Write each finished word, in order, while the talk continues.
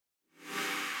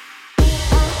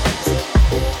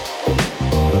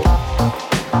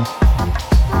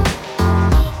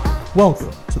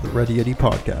Welcome to the Ready Yeti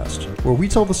Podcast, where we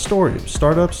tell the story of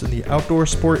startups in the outdoor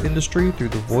sport industry through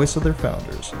the voice of their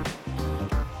founders.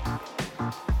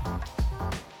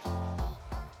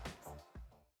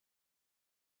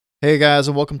 Hey guys,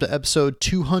 and welcome to episode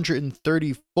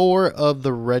 234 of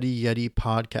the Ready Yeti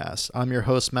Podcast. I'm your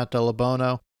host, Matt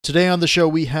Delabono. Today on the show,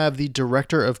 we have the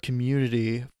Director of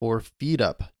Community for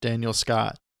FeetUp, Daniel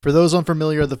Scott. For those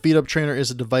unfamiliar, the FeetUp Trainer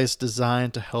is a device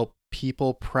designed to help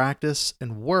people practice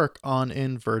and work on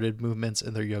inverted movements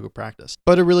in their yoga practice.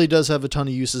 But it really does have a ton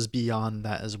of uses beyond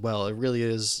that as well. It really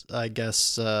is, I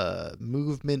guess,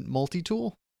 movement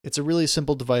multi-tool. It's a really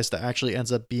simple device that actually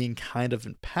ends up being kind of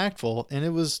impactful, and it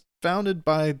was founded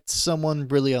by someone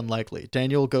really unlikely.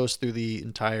 Daniel goes through the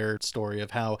entire story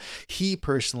of how he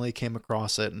personally came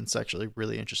across it, and it's actually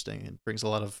really interesting and brings a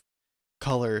lot of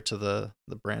color to the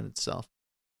brand itself.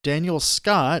 Daniel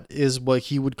Scott is what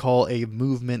he would call a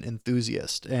movement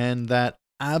enthusiast, and that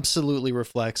absolutely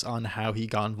reflects on how he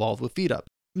got involved with FeetUp.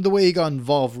 The way he got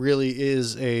involved really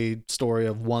is a story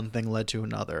of one thing led to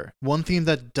another. One theme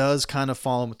that does kind of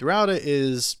follow him throughout it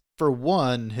is, for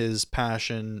one, his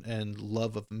passion and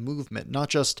love of movement, not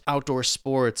just outdoor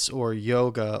sports or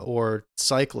yoga or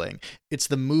cycling. It's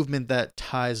the movement that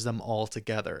ties them all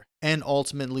together and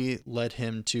ultimately led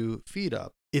him to FeetUp.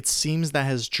 It seems that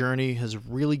his journey has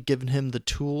really given him the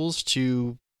tools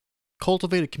to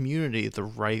cultivate a community the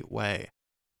right way.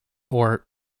 Or,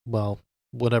 well,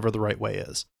 whatever the right way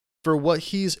is. For what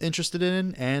he's interested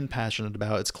in and passionate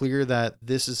about, it's clear that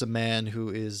this is a man who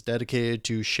is dedicated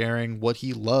to sharing what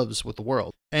he loves with the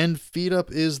world. And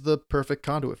FeetUp is the perfect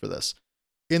conduit for this.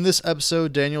 In this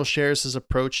episode, Daniel shares his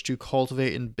approach to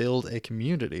cultivate and build a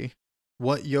community,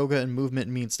 what yoga and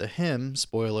movement means to him,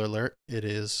 spoiler alert, it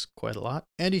is quite a lot,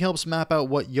 and he helps map out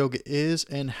what yoga is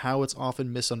and how it's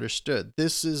often misunderstood.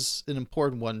 This is an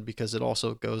important one because it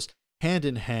also goes hand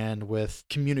in hand with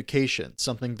communication,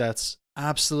 something that's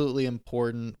absolutely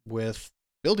important with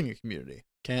building a community.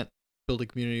 Can't build a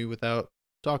community without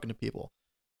talking to people.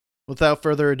 Without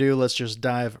further ado, let's just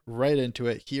dive right into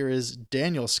it. Here is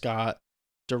Daniel Scott,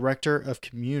 Director of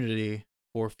Community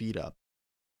for FeetUp.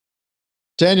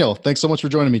 Daniel, thanks so much for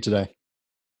joining me today.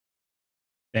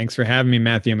 Thanks for having me,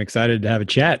 Matthew. I'm excited to have a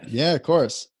chat. Yeah, of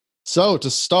course. So to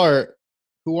start,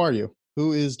 who are you?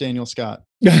 Who is Daniel Scott?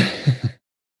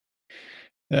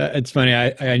 It's funny.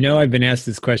 I know I've been asked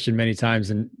this question many times,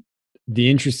 and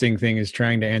the interesting thing is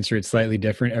trying to answer it slightly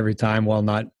different every time while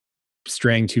not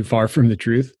straying too far from the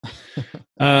truth.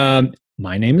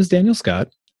 My name is Daniel Scott.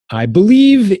 I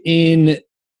believe in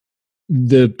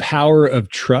the power of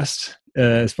trust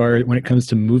as far as when it comes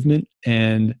to movement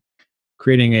and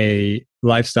creating a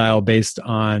lifestyle based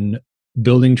on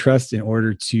building trust in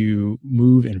order to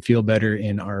move and feel better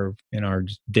in our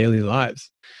daily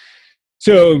lives.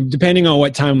 So depending on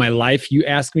what time of my life you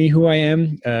ask me who I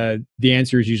am, the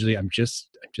answer is usually I'm just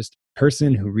a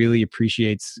person who really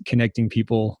appreciates connecting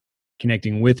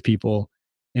with people,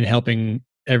 and helping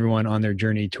everyone on their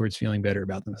journey towards feeling better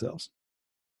about themselves.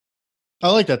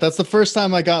 I like that. That's the first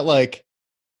time I got like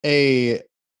a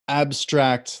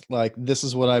abstract, like, this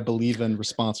is what I believe in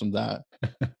response from that.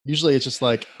 Usually it's just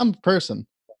like, I'm a person.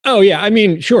 Oh yeah. I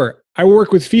mean, sure. I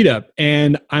work with FeetUp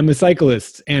and I'm a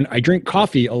cyclist and I drink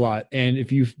coffee a lot. And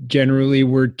if you generally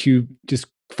were to just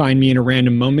find me in a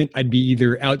random moment, I'd be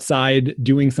either outside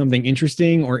doing something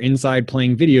interesting or inside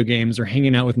playing video games or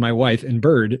hanging out with my wife and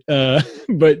bird.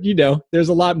 But there's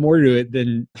a lot more to it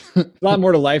than a lot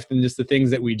more to life than just the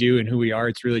things that we do and who we are.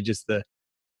 It's really just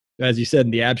as you said,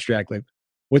 in the abstract, like,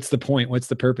 what's the point? What's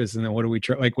the purpose? And then what do we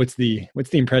try? Like, what's the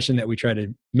impression that we try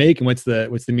to make, and what's the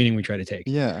meaning we try to take?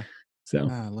 Yeah. So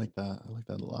I like that. I like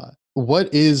that a lot.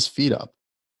 What is FeetUp?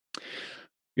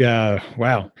 Yeah.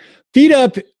 Wow.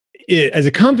 FeetUp, as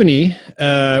a company,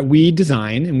 we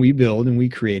design and we build and we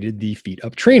created the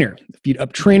FeetUp Trainer. The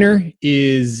FeetUp Trainer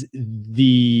is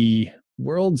the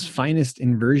world's finest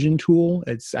inversion tool.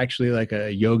 It's actually like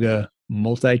a yoga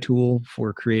multi-tool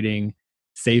for creating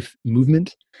safe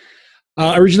movement.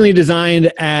 Originally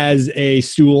designed as a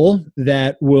stool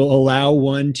that will allow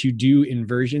one to do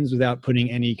inversions without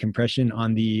putting any compression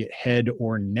on the head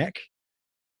or neck.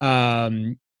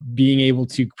 Being able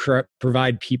to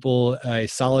provide people a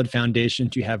solid foundation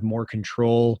to have more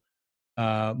control,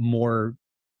 more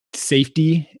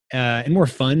safety, and more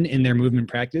fun in their movement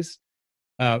practice.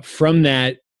 From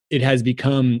that, it has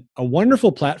become a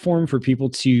wonderful platform for people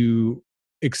to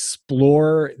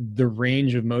explore the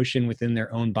range of motion within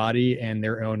their own body and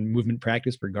their own movement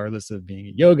practice, regardless of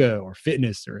being yoga or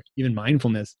fitness or even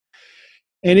mindfulness.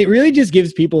 And it really just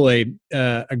gives people a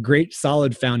great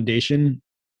solid foundation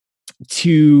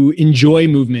to enjoy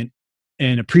movement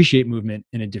and appreciate movement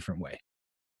in a different way.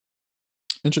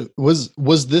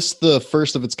 Was this the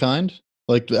first of its kind?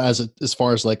 Like as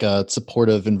far as like a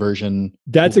supportive inversion?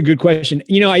 That's a good question.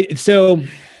 So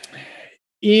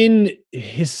in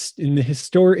the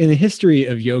history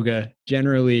of yoga,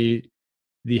 generally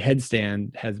the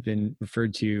headstand has been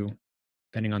referred to,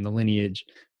 depending on the lineage,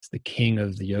 as the king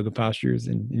of the yoga postures.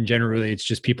 And generally it's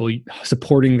just people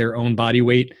supporting their own body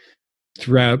weight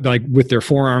throughout, like with their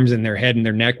forearms and their head and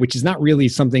their neck, which is not really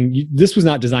something, this was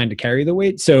not designed to carry the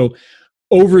weight. So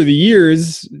over the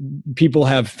years, people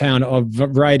have found a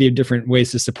variety of different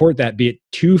ways to support that, be it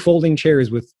 2 folding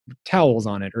chairs with towels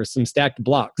on it or some stacked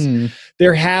blocks.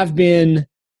 There have been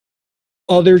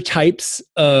other types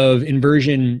of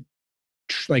inversion,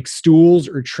 like stools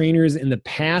or trainers in the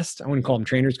past. I wouldn't call them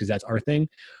trainers because that's our thing,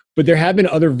 but there have been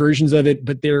other versions of it,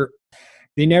 but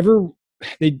they never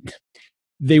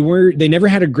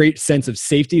had a great sense of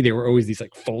safety. They were always these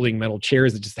like folding metal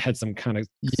chairs that just had some kind of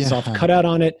soft cutout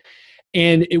on it.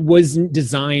 And it wasn't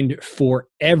designed for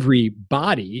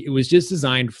everybody. It was just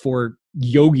designed for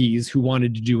yogis who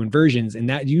wanted to do inversions. And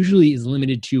that usually is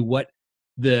limited to what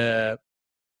the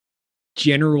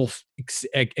general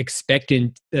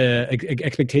expectation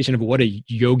of what a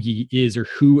yogi is or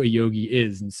who a yogi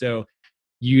is. And so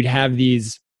you'd have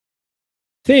these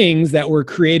things that were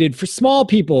created for small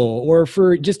people or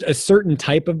for just a certain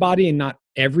type of body and not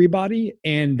everybody.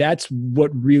 And that's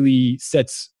what really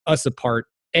sets us apart.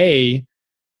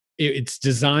 It's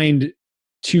designed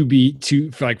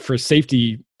for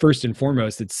safety first and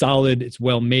foremost. It's solid, it's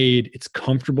well made, it's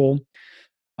comfortable,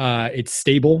 it's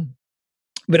stable.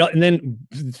 But and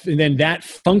then that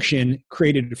function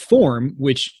created a form,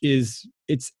 it's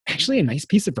actually a nice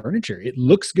piece of furniture. It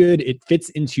looks good, it fits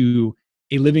into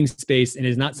a living space, and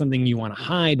is not something you want to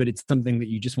hide, but it's something that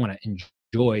you just want to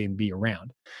enjoy and be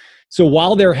around. So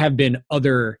while there have been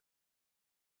other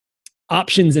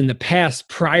options in the past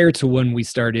prior to when we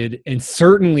started, and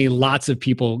certainly lots of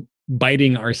people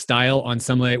biting our style on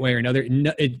some way or another,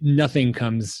 nothing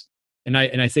comes, and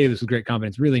I say this with great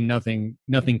confidence, really nothing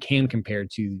can compare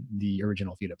to the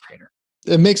original Feet Up trainer.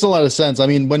 It makes a lot of sense. I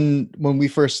mean, when we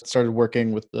first started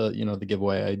working with the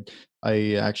giveaway,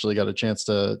 I actually got a chance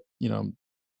to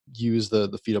use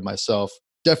the Feet Up myself.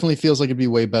 Definitely feels like it'd be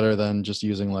way better than just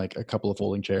using like a couple of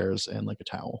folding chairs and like a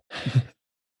towel.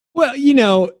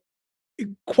 Well,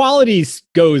 quality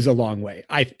goes a long way.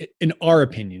 In our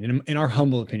opinion, in our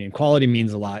humble opinion, quality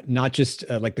means a lot. Not just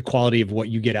like the quality of what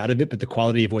you get out of it, but the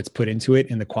quality of what's put into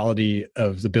it and the quality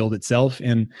of the build itself.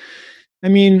 And I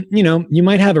mean, you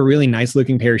might have a really nice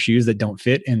looking pair of shoes that don't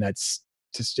fit, and it's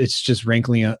just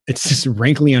rankly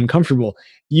uncomfortable.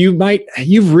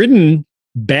 You've ridden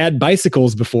bad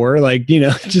bicycles before, like,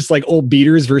 just like old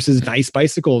beaters versus nice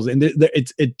bicycles. And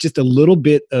it's just a little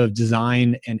bit of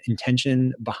design and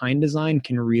intention behind design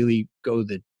can really go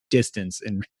the distance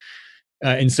and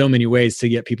in so many ways to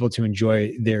get people to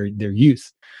enjoy their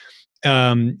use.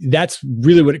 That's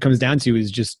really what it comes down to,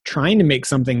 is just trying to make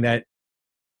something that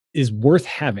is worth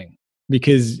having,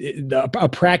 because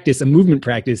a movement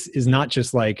practice is not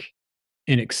just like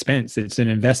an expense, it's an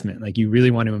investment. Like, you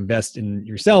really want to invest in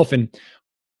yourself, and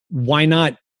why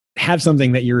not have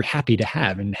something that you're happy to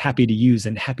have and happy to use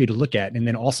and happy to look at? And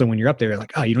then also when you're up there,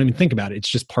 like, oh, you don't even think about it. It's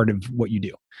just part of what you do.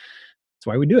 That's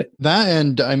why we do it. That,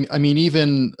 and I mean,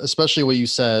 even especially what you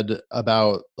said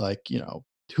about like,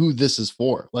 who this is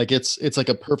for, like it's like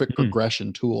a perfect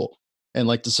progression tool, and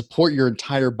like to support your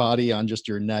entire body on just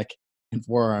your neck and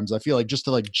forearms. I feel like just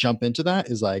to like jump into that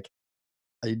is like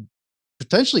a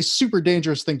potentially super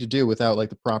dangerous thing to do without like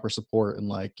the proper support and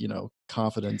like,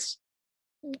 confidence.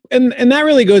 And that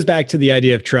really goes back to the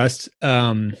idea of trust.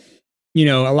 A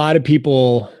lot of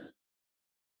people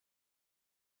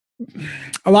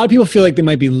feel like they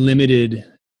might be limited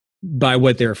by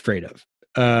what they're afraid of.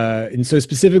 And so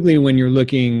specifically when you're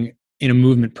looking in a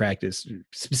movement practice,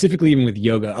 specifically even with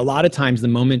yoga, a lot of times the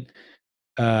moment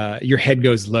your head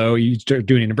goes low, you start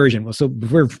doing an inversion. Well, so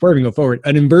before we go forward,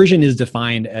 an inversion is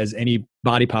defined as any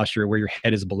body posture where your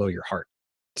head is below your heart.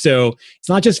 So it's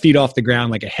not just feet off the ground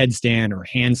like a headstand or a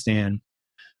handstand,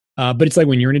 but it's like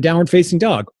when you're in a downward facing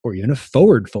dog or even a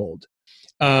forward fold.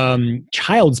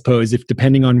 Child's pose, if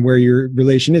depending on where your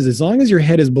relation is, as long as your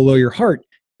head is below your heart,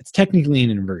 it's technically an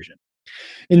inversion.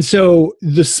 And so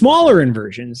the smaller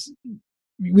inversions,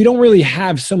 we don't really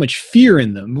have so much fear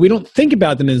in them. We don't think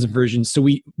about them as inversions,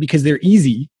 because they're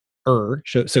easier,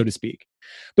 so to speak.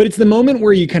 But it's the moment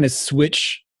where you kind of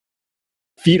switch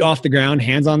feet off the ground,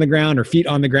 hands on the ground, or feet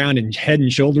on the ground and head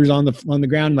and shoulders on the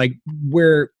ground, like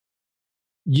where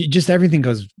everything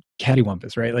goes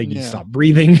cattywampus, right? Like you Yeah. stop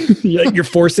breathing, you're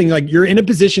forcing, like you're in a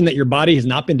position that your body has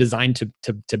not been designed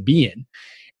to be in.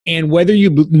 And whether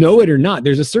you know it or not,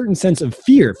 there's a certain sense of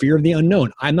fear of the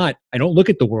unknown. I don't look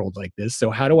at the world like this. So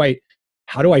how do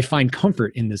I find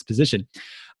comfort in this position?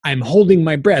 I'm holding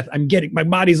my breath. My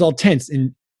body's all tense.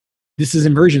 And this is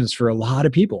inversions for a lot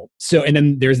of people. So, and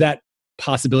then there's that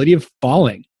possibility of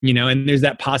falling, and there's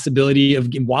that possibility of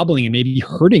wobbling and maybe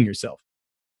hurting yourself.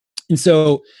 And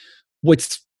so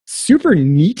what's super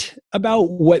neat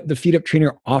about what the Feet Up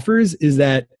Trainer offers is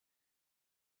that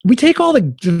we take all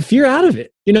the fear out of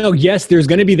it. Yes, there's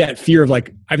going to be that fear of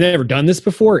like, I've never done this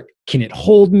before. Can it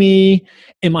hold me?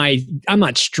 I'm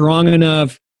not strong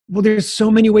enough. Well, there's so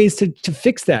many ways to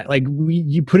fix that. Like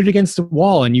you put it against the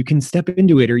wall and you can step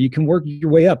into it, or you can work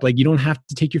your way up. Like you don't have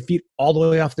to take your feet all the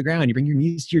way off the ground. You bring your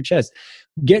knees to your chest,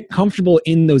 get comfortable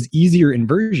in those easier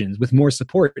inversions with more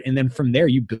support. And then from there,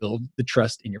 you build the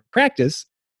trust in your practice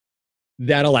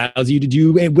that allows you to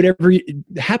do whatever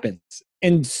happens.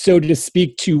 And so to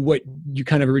speak to what you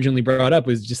kind of originally brought up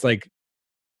was just like,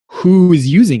 who is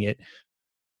using it?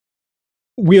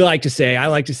 I like to say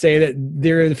that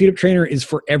the Feet Up Trainer is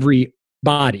for every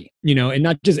body, and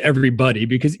not just everybody,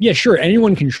 because yeah, sure,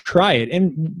 anyone can try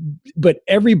it. But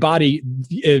everybody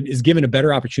is given a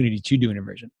better opportunity to do an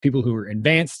inversion. People who are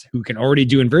advanced, who can already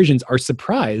do inversions, are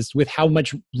surprised with how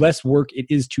much less work it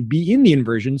is to be in the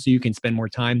inversion. So you can spend more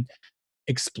time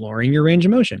exploring your range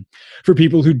of motion. For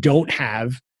people who don't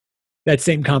have that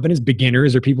same confidence,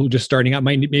 beginners or people just starting out,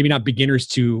 maybe not beginners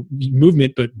to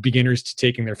movement, but beginners to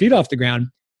taking their feet off the ground,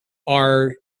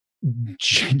 are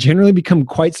generally become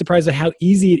quite surprised at how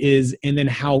easy it is. And then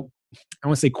how, I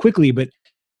won't say quickly, but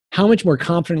how much more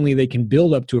confidently they can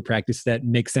build up to a practice that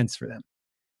makes sense for them.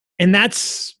 And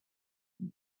that's,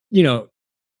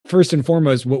 first and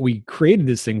foremost, what we created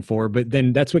this thing for, but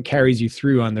then that's what carries you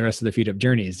through on the rest of the Feet Up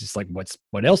journey, is just like,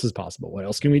 what else is possible? What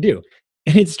else can we do?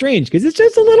 And it's strange because it's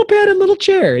just a little pad and little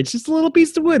chair. It's just a little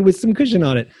piece of wood with some cushion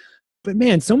on it. But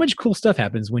man, so much cool stuff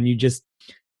happens when you just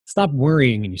stop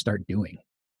worrying and you start doing.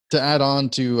 To add on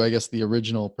to, I guess, the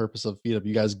original purpose of Feet Up,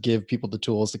 you guys give people the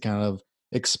tools to kind of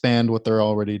expand what they're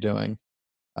already doing.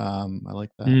 I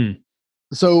like that.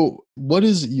 So what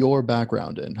is your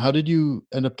background in? How did you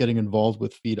end up getting involved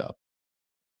with Feet Up?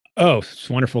 Oh, it's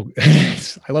wonderful. I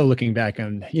love looking back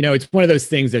on, it's one of those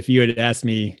things that if you had asked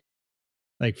me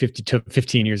like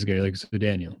 15 years ago, like, so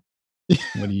Daniel,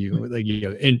 what do you, like,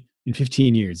 in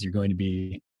 15 years, you're going to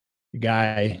be a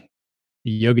guy, a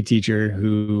yoga teacher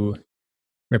who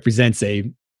represents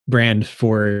a brand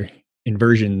for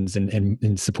inversions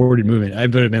and supported movement. I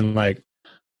would have been like,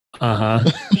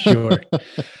 sure.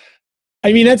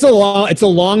 I mean, it's a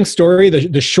long story.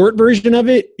 The short version of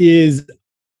it is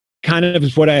kind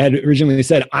of what I had originally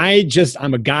said.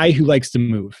 I'm a guy who likes to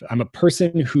move. I'm a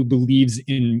person who believes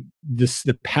in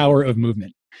the power of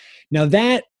movement. Now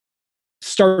that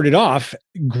started off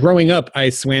growing up, I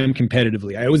swam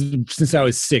competitively. Since I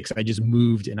was 6, I just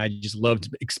moved and I just loved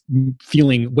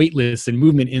feeling weightless and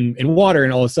movement in water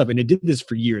and all this stuff. And it did this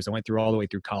for years. I went through all the way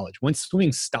through college. Once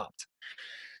swimming stopped,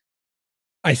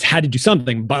 I had to do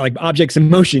something, but like objects in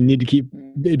motion need to keep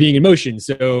being in motion.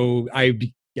 So I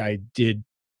did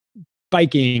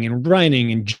biking and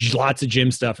running and lots of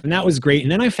gym stuff. And that was great.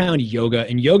 And then I found yoga,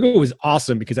 and yoga was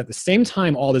awesome because at the same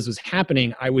time all this was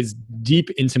happening, I was deep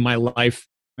into my life,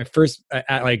 my first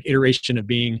iteration of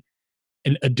being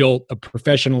an adult, a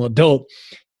professional adult,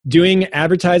 doing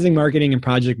advertising, marketing, and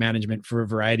project management for a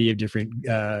variety of different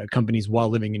companies while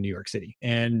living in New York City.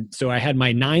 And so I had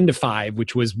my 9 to 5,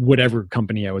 which was whatever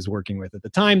company I was working with at the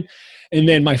time. And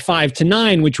then my 5 to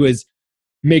 9, which was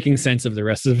making sense of the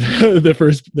rest of the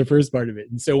first part of it.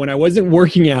 And so when I wasn't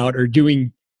working out or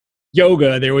doing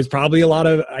yoga, there was probably a lot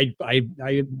of, I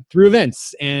threw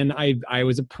events, and I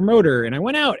was a promoter, and I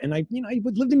went out, and I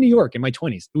lived in New York in my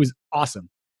 20s. It was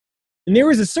awesome. And there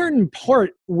was a certain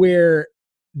part where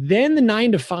then the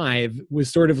 9 to 5 was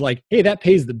sort of like, hey, that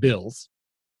pays the bills.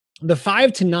 The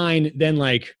 5 to 9 then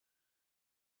like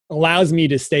allows me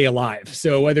to stay alive.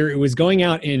 So whether it was going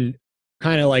out and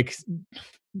kind of like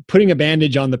putting a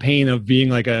bandage on the pain of being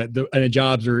like a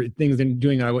jobs or things and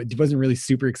doing I wasn't really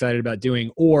super excited about doing,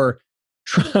 or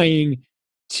trying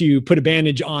to put a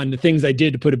bandage on the things I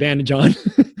did to put a bandage on.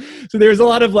 So there was a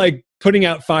lot of like putting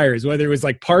out fires, whether it was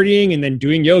like partying and then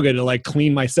doing yoga to like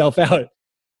clean myself out.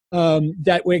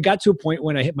 That way it got to a point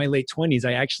when I hit my late 20s,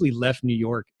 I actually left New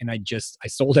York and I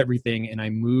sold everything, and I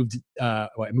moved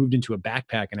into a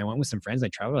backpack, and I went with some friends. I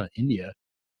traveled to India.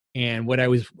 And what I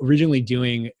was originally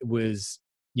doing was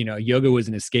yoga was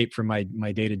an escape from my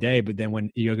day to day. But then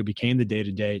when yoga became the day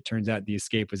to day, it turns out the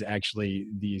escape was actually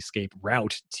the escape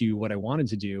route to what I wanted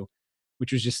to do,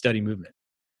 which was just study movement.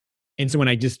 And so when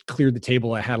I just cleared the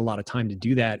table, I had a lot of time to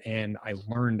do that. And I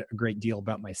learned a great deal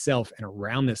about myself. And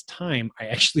around this time, I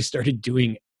actually started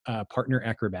doing partner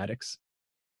acrobatics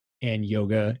and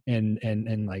yoga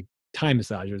and like Thai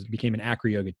massages, became an acro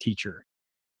yoga teacher.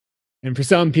 And for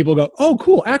some people go, oh,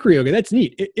 cool, acro yoga, that's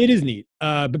neat. It is neat.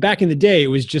 But back in the day, it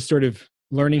was just sort of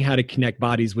learning how to connect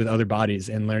bodies with other bodies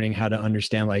and learning how to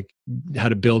understand like how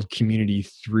to build community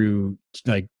through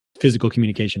like physical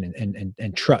communication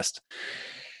and trust.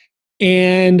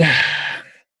 And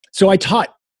so I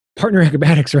taught partner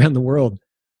acrobatics around the world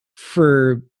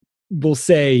for, we'll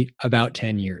say, about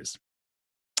 10 years.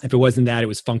 If it wasn't that, it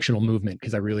was functional movement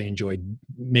because I really enjoyed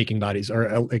making bodies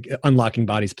or like unlocking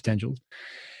bodies' potentials.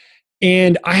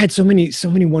 And I had so many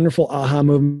wonderful aha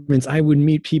moments. I would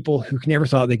meet people who never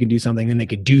thought they could do something and they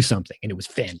could do something. And it was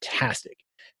fantastic.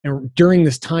 And during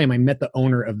this time, I met the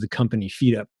owner of the company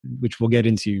Feed Up, which we'll get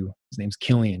into. His name's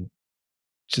Killian.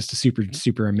 Just a super,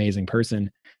 super amazing person.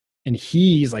 And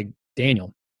he's like,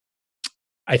 Daniel,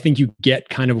 I think you get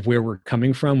kind of where we're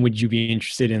coming from. Would you be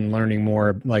interested in learning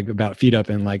more like about Feed Up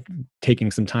and like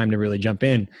taking some time to really jump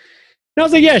in? And I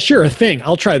was like, yeah, sure, a thing.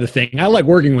 I'll try the thing. I like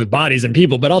working with bodies and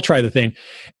people, but I'll try the thing.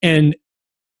 And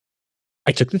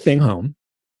I took the thing home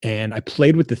and I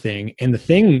played with the thing. And the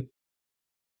thing,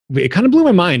 it kind of blew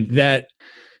my mind that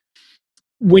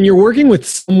when you're working with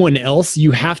someone else,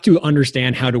 you have to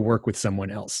understand how to work with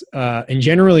someone else. And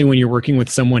generally, when you're working with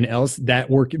someone else,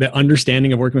 the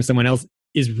understanding of working with someone else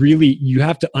is really, you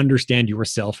have to understand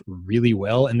yourself really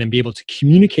well and then be able to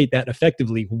communicate that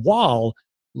effectively while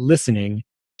listening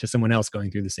to someone else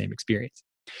going through the same experience.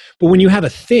 But when you have a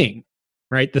thing,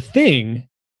 right, the thing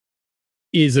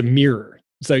is a mirror.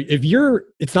 So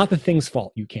it's not the thing's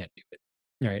fault you can't do it,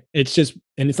 right? It's just,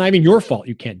 and it's not even your fault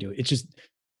you can't do it. It's just,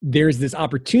 there's this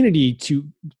opportunity to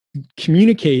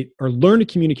communicate or learn to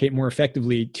communicate more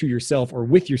effectively to yourself or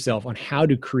with yourself on how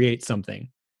to create something,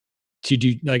 to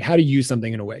do, like how to use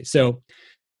something in a way. So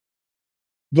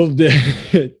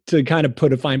to kind of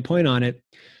put a fine point on it,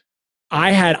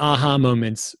 I had aha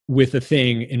moments with a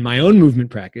thing in my own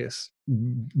movement practice,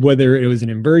 whether it was an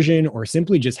inversion or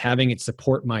simply just having it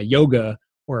support my yoga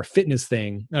or a fitness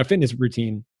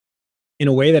routine in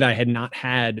a way that I had not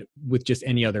had with just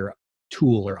any other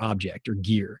tool or object or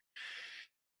gear.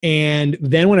 And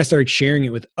then when I started sharing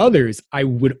it with others, I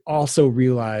would also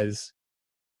realize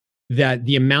that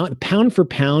the amount, pound for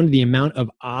pound, the amount of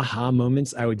aha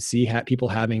moments I would see people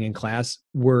having in class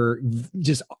were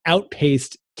just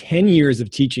outpaced 10 years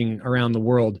of teaching around the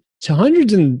world to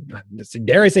hundreds and,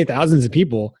 dare I say, thousands of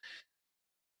people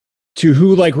to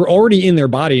who like were already in their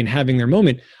body and having their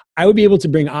moment. I would be able to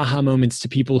bring aha moments to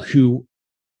people who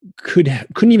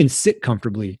couldn't even sit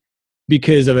comfortably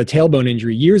because of a tailbone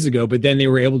injury years ago, but then they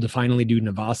were able to finally do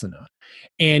Navasana.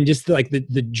 And just like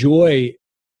the joy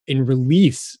and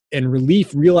relief,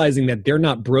 realizing that they're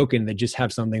not broken, they just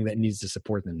have something that needs to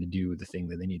support them to do the thing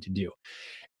that they need to do.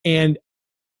 And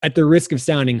at the risk of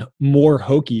sounding more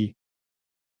hokey,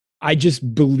 I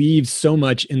just believe so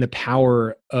much in the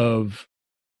power of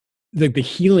the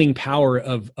healing power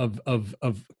of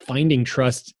finding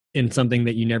trust in something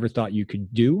that you never thought you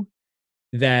could do.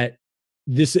 That's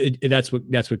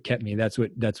what kept me. That's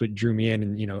what drew me in.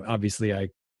 And obviously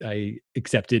I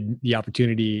accepted the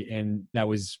opportunity, and that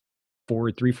was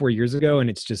 4 years ago, and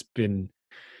it's just been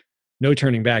no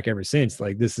turning back ever since.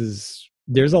 Like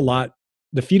there's a lot.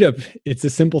 The Feed Up, it's a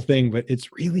simple thing, but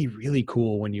it's really, really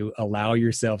cool when you allow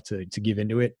yourself to give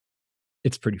into it.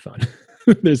 It's pretty fun.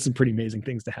 There's some pretty amazing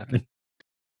things to happen.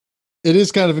 It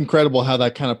is kind of incredible how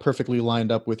that kind of perfectly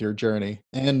lined up with your journey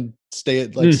and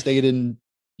stayed with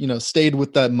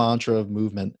that mantra of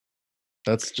movement.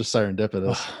 That's just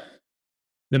serendipitous.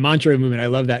 The mantra of movement. I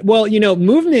love that. Well,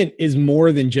 movement is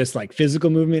more than just like physical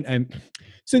movement.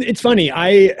 So it's funny.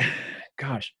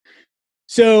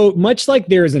 So much like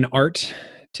there is an art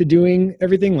to doing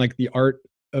everything, like the art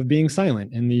of being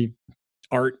silent and the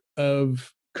art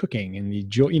of cooking and the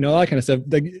joy, all that kind of stuff.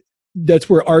 Like that's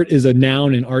where art is a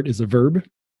noun and art is a verb.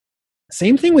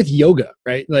 Same thing with yoga,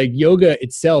 right? Like yoga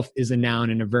itself is a noun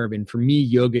and a verb. And for me,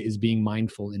 yoga is being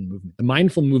mindful in movement. The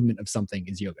mindful movement of something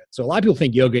is yoga. So a lot of people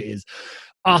think yoga is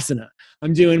asana.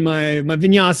 I'm doing my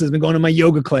vinyasas, been going to my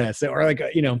yoga class, or like,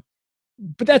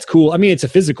 but that's cool. I mean, it's a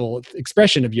physical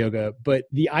expression of yoga, but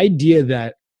the idea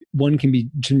that one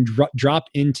can drop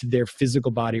into their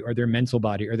physical body or their mental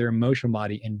body or their emotional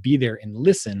body and be there and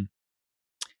listen,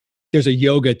 there's a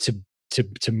yoga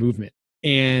to movement.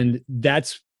 And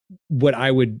that's what I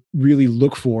would really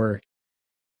look for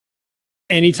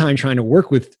anytime trying to work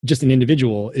with just an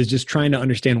individual is just trying to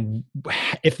understand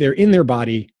if they're in their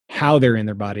body, how they're in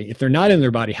their body. If they're not in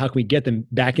their body, how can we get them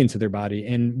back into their body?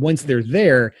 And once they're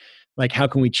there, like, how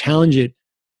can we challenge it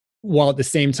while at the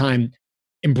same time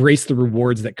embrace the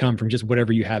rewards that come from just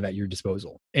whatever you have at your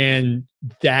disposal? And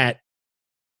that,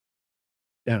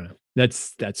 I don't know,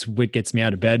 that's what gets me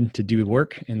out of bed to do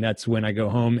work. And that's when I go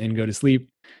home and go to sleep.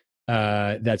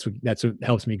 That's what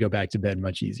helps me go back to bed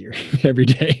much easier every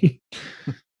day.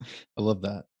 I love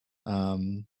that.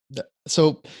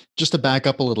 So just to back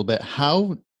up a little bit,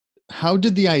 how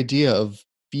did the idea of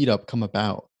Feet Up come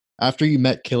about after you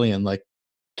met Killian? Like,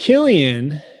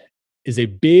 Killian is a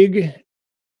big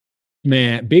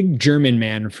German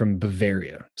man from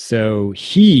Bavaria. So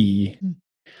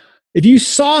if you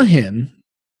saw him,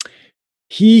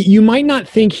 you might not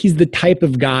think he's the type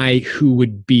of guy who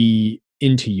would be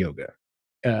into yoga.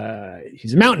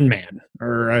 He's a mountain man,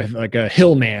 or like a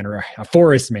hill man, or a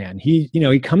forest man.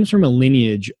 He comes from a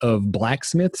lineage of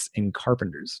blacksmiths and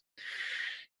carpenters.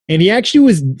 And he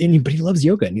actually but he loves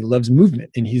yoga and he loves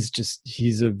movement. And he's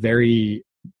very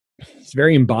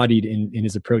embodied in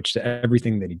his approach to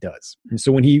everything that he does. And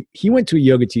so when he went to a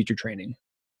yoga teacher training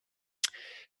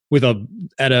in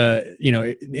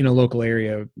a local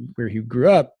area where he grew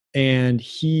up, and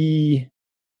he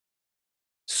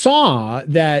saw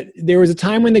that there was a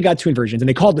time when they got to inversions, and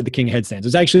they called it the king of headstands. It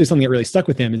was actually something that really stuck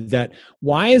with him, is that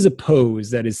why is a pose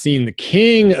that is seen the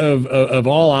king of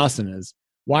all asanas,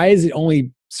 why is it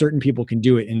only certain people can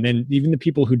do it? And then even the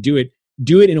people who do it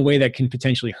in a way that can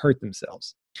potentially hurt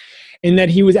themselves. And that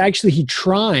he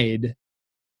tried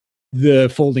the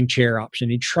folding chair option.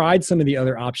 He tried some of the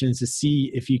other options to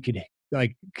see if he could,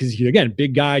 like, because again,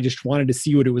 big guy, just wanted to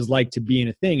see what it was like to be in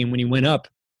a thing. And when he went up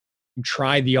and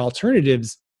tried the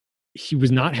alternatives, he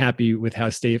was not happy with how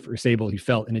stiff or stable he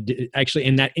felt. And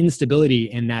and that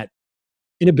instability and that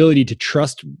inability to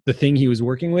trust the thing he was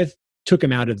working with took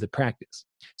him out of the practice.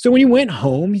 So when he went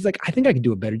home, he's like, I think I can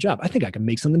do a better job. I think I can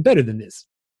make something better than this.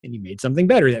 And he made something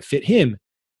better that fit him.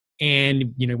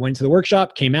 And, went to the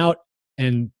workshop, came out,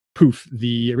 and poof,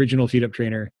 the original Feet Up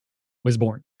trainer was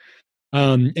born.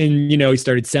 And, he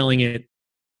started selling it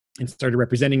and started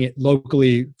representing it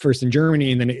locally, first in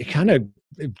Germany. And then it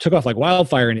took off like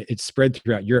wildfire, and it spread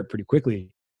throughout Europe pretty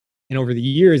quickly. And over the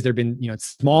years, there've been,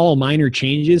 small minor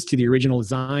changes to the original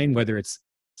design, whether it's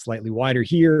slightly wider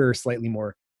here or slightly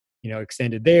more,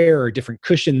 extended there, or a different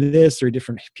cushion this, or a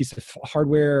different piece of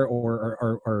hardware,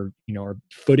 or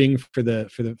footing for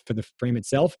the frame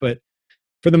itself. But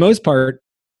for the most part,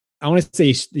 I want to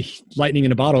say lightning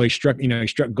in a bottle. He struck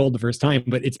gold the first time,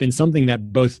 but it's been something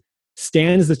that both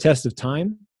stands the test of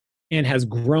time and has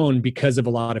grown because of a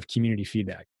lot of community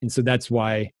feedback. And so that's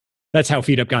how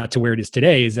Feet Up got to where it is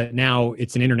today, is that now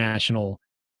it's an international,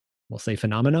 we'll say,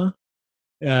 phenomena.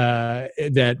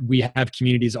 That we have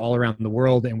communities all around the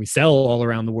world, and we sell all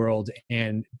around the world,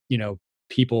 and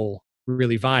people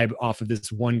really vibe off of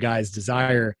this one guy's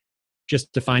desire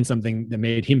just to find something that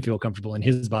made him feel comfortable in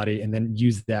his body, and then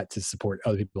use that to support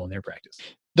other people in their practice.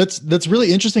 That's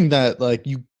really interesting that, like,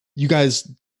 you guys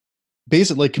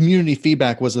basically, like, community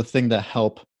feedback was the thing that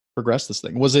helped progress this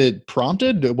thing. Was it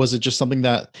prompted? Was it just something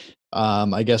that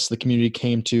I guess the community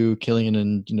came to Killian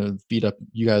and Feet Up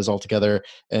you guys all together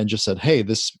and just said, hey,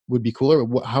 this would be cooler?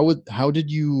 How did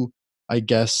you, I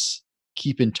guess,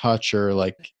 keep in touch, or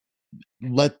like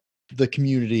let the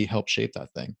community help shape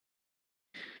that thing?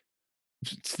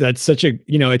 That's such a,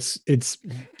 it's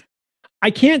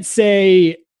I can't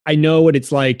say I know what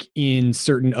it's like in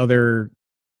certain other,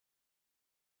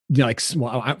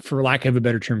 for lack of a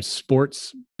better term,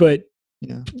 sports, but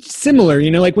similar,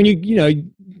 like when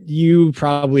you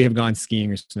probably have gone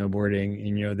skiing or snowboarding,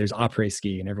 and there's après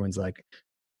ski, and everyone's like,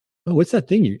 oh, what's that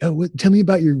thing? Tell me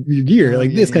about your gear,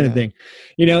 this kind of thing,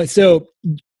 So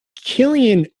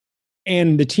Killian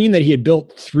and the team that he had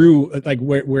built through, like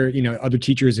where other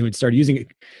teachers who had started using it,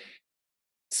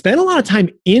 spent a lot of time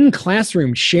in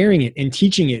classroom sharing it and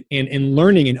teaching it and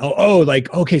learning, and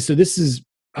okay, so this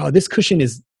cushion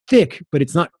is thick, but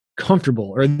it's not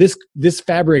comfortable, or this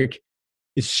fabric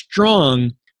is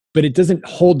strong, but it doesn't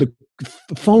hold the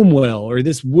foam well, or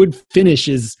this wood finish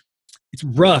it's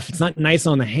rough, it's not nice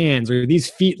on the hands, or these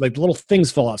feet, like little things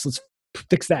fall off, so let's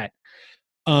fix that.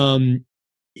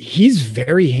 He's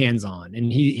very hands-on,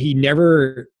 and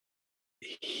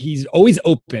he's always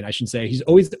open, I should say. He's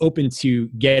always open to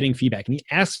getting feedback, and he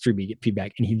asks for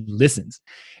feedback, and he listens.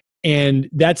 And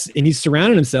he's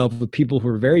surrounded himself with people who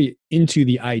are very into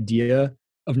the idea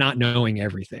of not knowing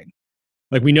everything.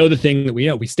 Like, we know the thing that we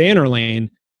know. We stay in our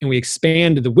lane, and we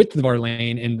expand the width of our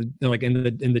lane and like in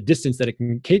the distance that it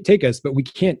can take us, but we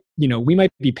can't, we might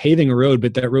be paving a road,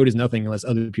 but that road is nothing unless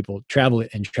other people travel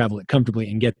it and travel it comfortably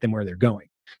and get them where they're going.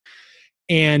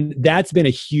 And that's been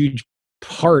a huge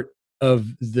part of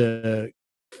the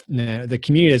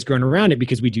community that's grown around it,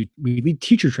 because we lead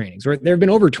teacher trainings. Right? There have been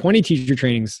over 20 teacher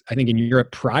trainings, I think, in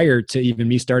Europe prior to even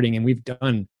me starting, and we've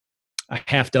done a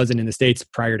half dozen in the States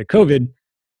prior to COVID,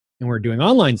 and we're doing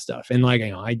online stuff. And like,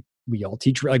 we all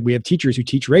teach, like we have teachers who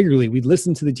teach regularly. We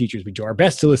listen to the teachers. We do our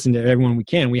best to listen to everyone we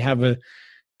can. We have a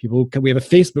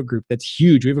Facebook group that's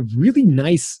huge. We have a really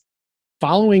nice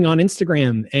following on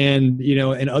Instagram and,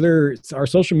 and our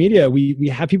social media. We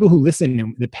have people who listen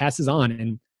and that passes on.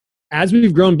 And as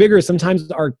we've grown bigger,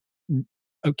 sometimes our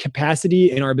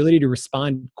capacity and our ability to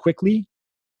respond quickly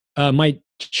might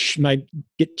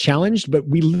get challenged, but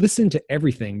we listen to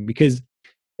everything, because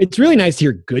it's really nice to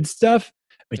hear good stuff,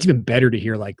 but it's even better to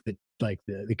hear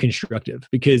the constructive,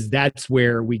 because that's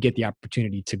where we get the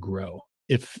opportunity to grow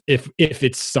if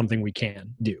it's something we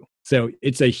can do. So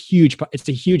it's a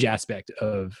huge aspect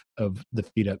of the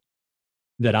Feet Up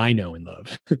that I know and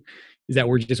love is that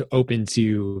we're just open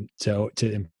to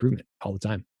improvement all the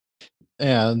time.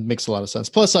 Yeah, it makes a lot of sense.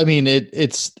 Plus, I mean,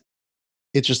 it's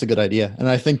just a good idea, and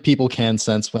I think people can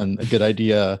sense when a good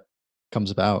idea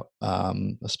comes about,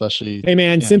 especially. Hey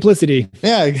man, simplicity.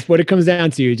 Yeah, it's what it comes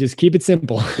down to. Just keep it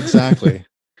simple. Exactly.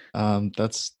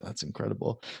 That's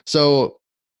incredible. So,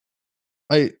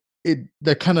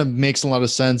 that kind of makes a lot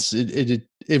of sense. It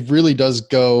really does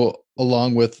go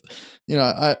along with,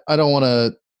 I don't want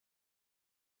to.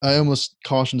 I almost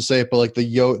caution to say it, but like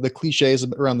the cliches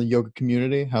around the yoga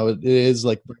community, how it is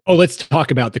like. Oh, let's talk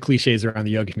about the cliches around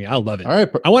the yoga community. I love it. All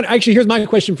right. Here's my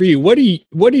question for you.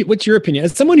 What's your opinion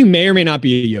as someone who may or may not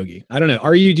be a yogi? I don't know.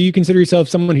 Do you consider yourself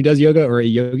someone who does yoga or a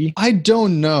yogi? I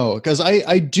don't know. Cause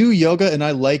I do yoga and I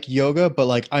like yoga, but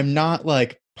like, I'm not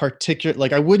like particular,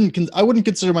 like I wouldn't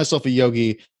consider myself a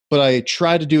yogi, but I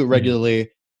try to do it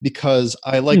regularly because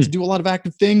I like to do a lot of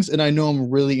active things and I know I'm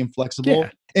really inflexible. Yeah.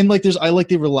 And like I like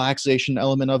the relaxation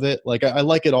element of it. Like I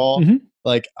like it all. Mm-hmm.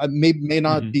 Like I may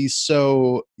not be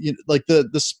so, like the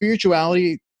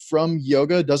spirituality from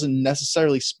yoga doesn't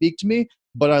necessarily speak to me,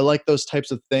 but I like those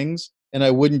types of things. And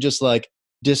I wouldn't just like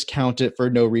discount it for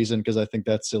no reason, because I think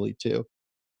that's silly too.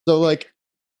 So like.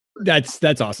 That's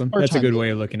awesome. That's a good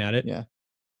way of looking at it. Yeah.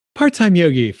 Part-time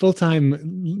yogi, full-time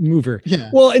mover. Yeah.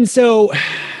 Well, and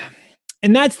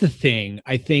that's the thing,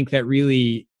 I think, that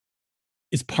really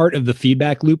is part of the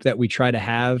feedback loop that we try to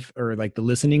have, or like the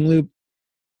listening loop,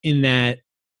 in that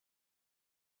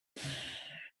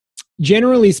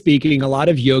generally speaking, a lot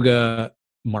of yoga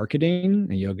marketing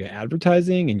and yoga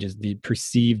advertising and just the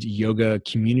perceived yoga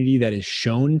community that is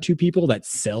shown to people that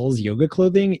sells yoga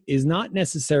clothing is not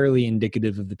necessarily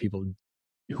indicative of the people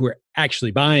who are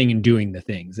actually buying and doing the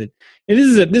things.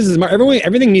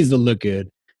 Everything needs to look good.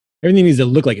 Everything needs to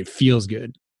look like it feels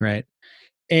good, right?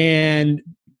 And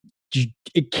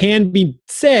it can be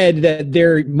said that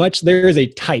there is a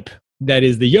type that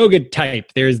is the yoga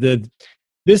type. There's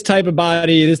this type of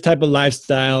body, this type of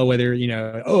lifestyle, whether,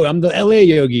 I'm the LA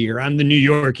yogi, or I'm the New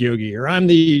York yogi, or I'm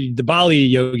the Bali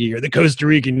yogi, or the Costa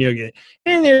Rican yogi.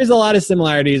 And there's a lot of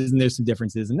similarities and there's some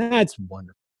differences, and that's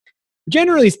wonderful.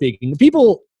 Generally speaking, the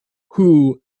people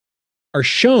who are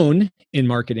shown in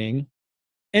marketing,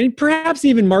 and perhaps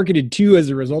even marketed to as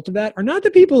a result of that, are not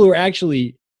the people who are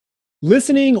actually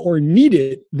listening or need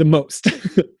it the most.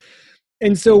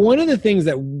 And so one of the things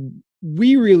that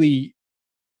we really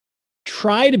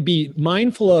try to be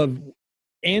mindful of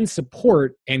and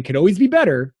support, and could always be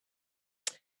better,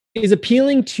 is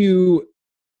appealing to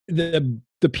the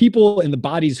people and the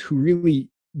bodies who really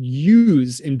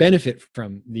use and benefit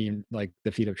from the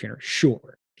Feet Up trainer.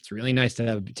 Sure, it's really nice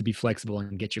to be flexible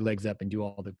and get your legs up and do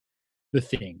all the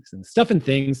things and stuff and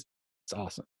things. It's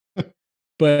awesome.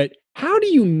 But how do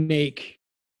you make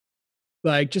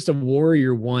like just a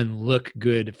Warrior One look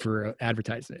good for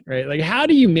advertisement, right? Like, how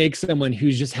do you make someone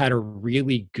who's just had a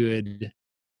really good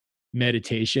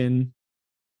meditation,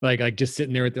 like just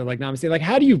sitting there with their namaste, like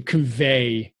how do you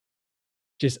convey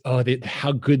just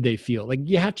how good they feel? Like,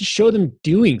 you have to show them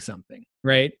doing something,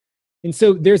 right? And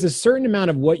so there's a certain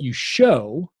amount of what you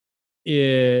show,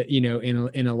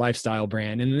 in a lifestyle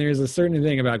brand, and then there's a certain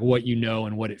thing about what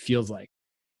and what it feels like.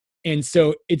 And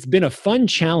so it's been a fun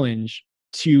challenge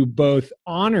to both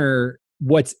honor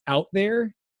what's out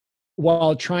there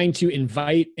while trying to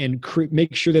invite and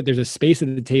make sure that there's a space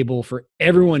at the table for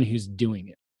everyone who's doing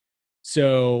it.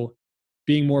 So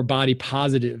being more body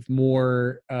positive,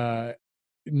 more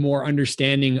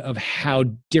understanding of how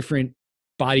different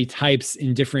body types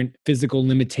and different physical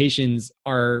limitations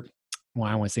are well,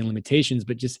 I don't want to say limitations,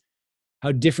 but just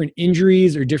how different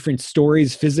injuries or different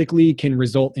stories physically can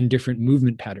result in different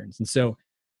movement patterns. And so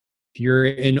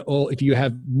if you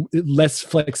have less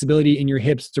flexibility in your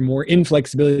hips or more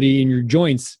inflexibility in your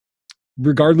joints,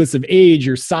 regardless of age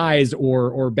or size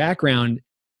or background,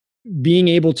 being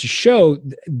able to show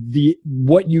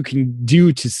what you can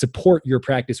do to support your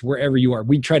practice wherever you are.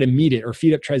 We try to meet it, or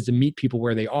Feet Up tries to meet people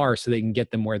where they are so they can get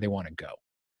them where they want to go.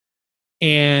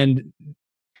 And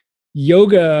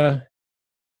yoga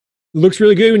looks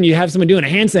really good when you have someone doing a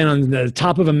handstand on the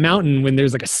top of a mountain when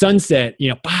there's like a sunset,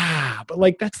 but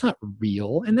like that's not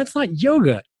real and that's not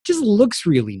yoga. It just looks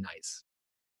really nice.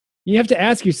 You have to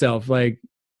ask yourself, like,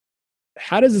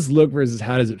 how does this look versus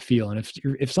how does it feel? And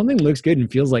if something looks good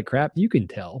and feels like crap, you can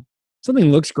tell.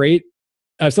 Something looks great,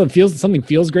 something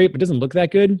feels great but doesn't look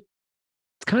that good.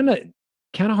 It's kind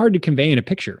of hard to convey in a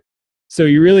picture. So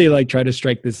you really like try to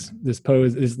strike this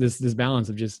balance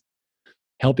of just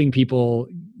helping people,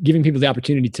 giving people the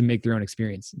opportunity to make their own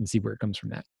experience and see where it comes from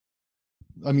that.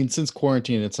 I mean, since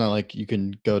quarantine, it's not like you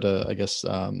can go to, I guess,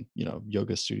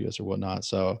 yoga studios or whatnot.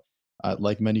 So,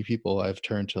 like many people, I've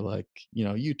turned to like,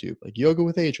 YouTube, like Yoga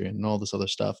with Adriene and all this other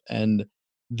stuff. And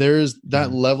there's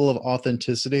that level of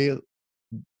authenticity.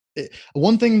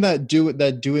 One thing that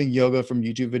doing yoga from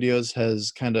YouTube videos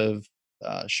has kind of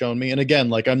shown me, and again,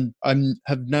 like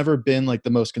have never been like the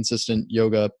most consistent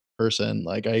yoga person.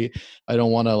 Like I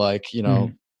don't want to like,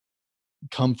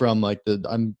 come from like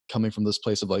I'm coming from this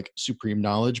place of like supreme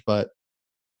knowledge, but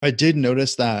I did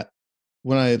notice that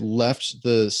when I left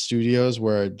the studios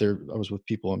where I was with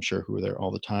people I'm sure who were there all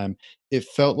the time, it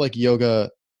felt like yoga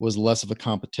was less of a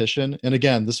competition. And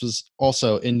again, this was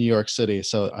also in New York City,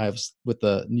 so I was with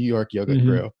the New York yoga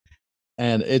crew,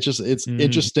 and it's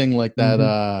interesting, like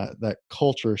that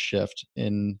culture shift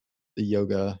in the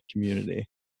yoga community.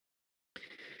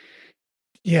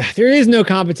 Yeah, there is no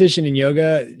competition in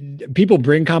yoga. People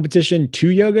bring competition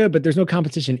to yoga, but there's no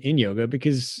competition in yoga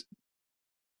because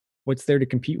what's there to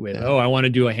compete with? Yeah. Oh, I want to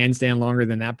do a handstand longer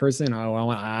than that person. Oh,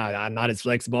 I'm not as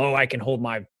flexible. Oh, I can hold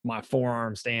my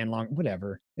forearm stand long.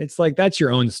 Whatever. It's like that's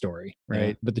your own story, right?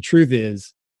 Yeah. But the truth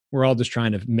is, we're all just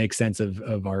trying to make sense of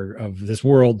this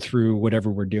world through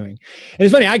whatever we're doing. And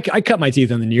it's funny. I cut my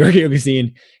teeth on the New York yoga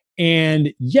scene,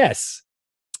 and yes,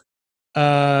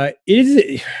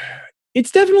 it's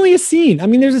definitely a scene. I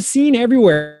mean, there's a scene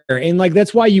everywhere. And like,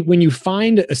 that's why when you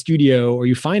find a studio or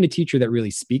you find a teacher that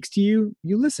really speaks to you,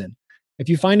 you listen. If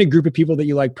you find a group of people that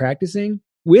you like practicing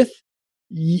with,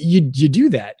 you do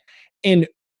that. And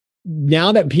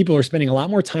now that people are spending a lot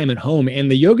more time at home, and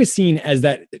the yoga scene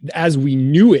as we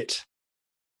knew it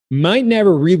might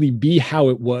never really be how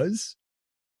it was,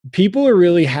 people are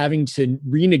really having to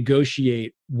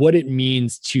renegotiate what it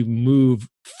means to move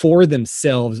for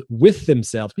themselves, with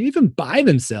themselves, even by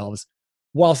themselves,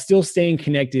 while still staying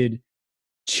connected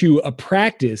to a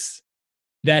practice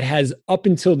that has up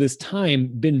until this time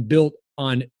been built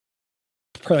on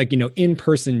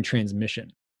in-person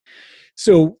transmission.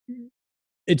 So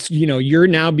it's, you're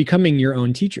now becoming your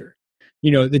own teacher.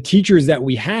 The teachers that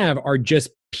we have are just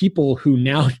people who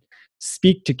now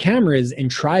speak to cameras and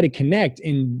try to connect,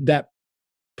 and that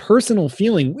personal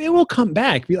feeling, it will come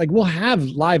back. We'll have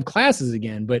live classes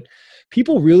again, but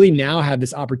people really now have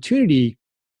this opportunity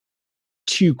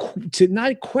to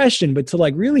not question, but to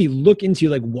like really look into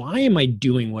like, why am I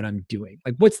doing what I'm doing?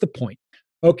 Like, what's the point?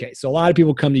 Okay, so a lot of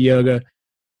people come to yoga.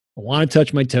 I want to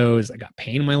touch my toes. I got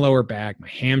pain in my lower back. My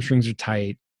hamstrings are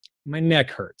tight. My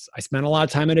neck hurts. I spent a lot of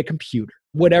time at a computer.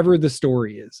 Whatever the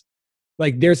story is,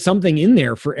 like there's something in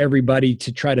there for everybody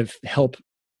to try to help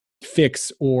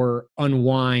fix or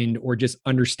unwind or just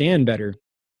understand better.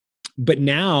 But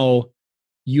now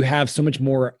you have so much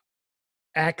more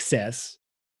access.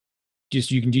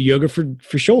 Just you can do yoga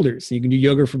for shoulders. You can do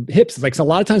yoga for hips. It's like, so a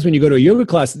lot of times when you go to a yoga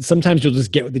class, sometimes you'll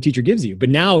just get what the teacher gives you. But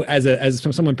now as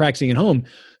someone practicing at home,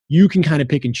 you can kind of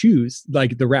pick and choose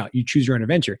like the route. You choose your own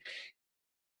adventure.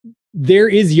 There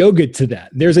is yoga to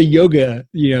that. There's a yoga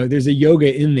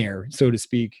in there, so to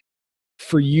speak,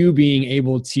 for you being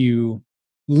able to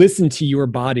listen to your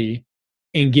body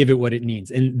and give it what it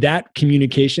needs. And that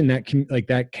communication,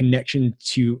 that connection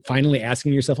to finally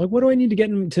asking yourself, like, what do I need to get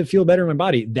to feel better in my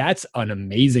body? That's an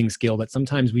amazing skill that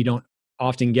sometimes we don't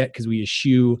often get because we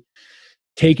eschew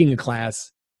taking a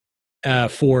class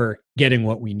for getting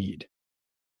what we need.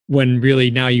 When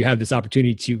really now you have this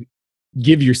opportunity to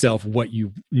give yourself what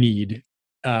you need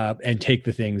and take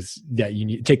the things that you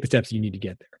need, take the steps you need to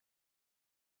get there.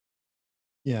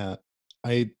 Yeah.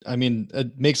 I mean,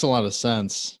 it makes a lot of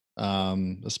sense,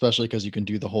 especially because you can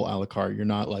do the whole a la carte. You're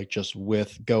not like just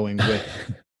going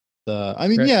with I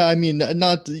mean, Right. yeah, I mean,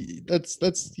 not that's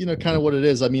kind of what it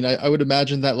is. I mean, I would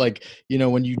imagine that like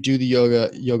when you do the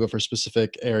yoga for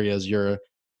specific areas,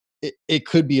 it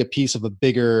could be a piece of a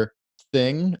bigger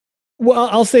thing. Well,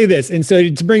 I'll say this. And so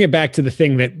to bring it back to the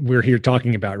thing that we're here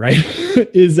talking about, right?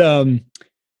 is,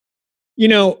 you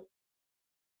know,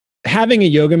 having a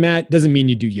yoga mat doesn't mean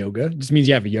you do yoga. It just means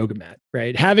you have a yoga mat,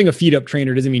 right? Having a feet up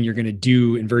trainer doesn't mean you're going to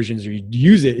do inversions or you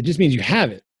use it. It just means you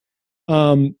have it.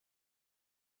 Um,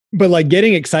 but like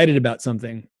getting excited about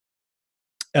something,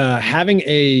 having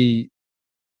an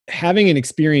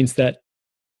experience that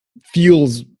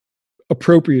feels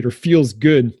appropriate or feels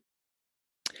good,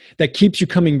 that keeps you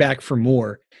coming back for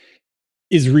more,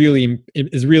 is really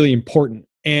important.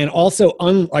 And also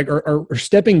or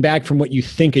stepping back from what you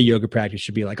think a yoga practice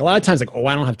should be. Like a lot of times, like, oh,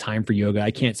 I don't have time for yoga,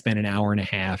 I can't spend an hour and a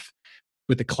half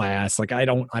with the class, like I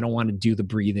don't want to do the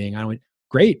breathing, I don't.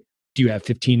 Great, do you have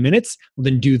 15 minutes? Well,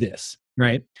 then do this,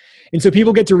 right? And so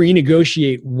people get to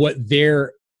renegotiate what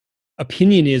their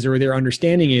opinion is or their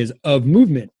understanding is of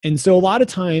movement. And so a lot of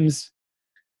times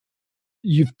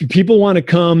people want to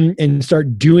come and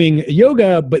start doing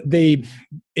yoga, but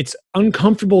it's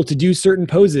uncomfortable to do certain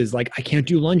poses. Like I can't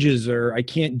do lunges, or I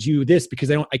can't do this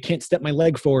because I can't step my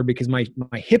leg forward because my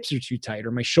hips are too tight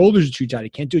or my shoulders are too tight. I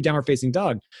can't do a downward facing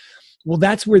dog. Well,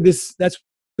 that's where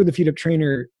the feet up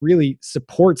trainer really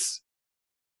supports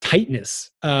tightness,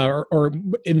 or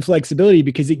inflexibility,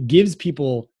 because it gives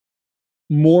people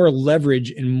more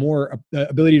leverage and more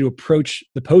ability to approach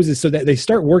the poses so that they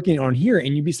start working on here,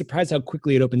 and you'd be surprised how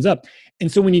quickly it opens up. And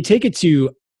so when you take it to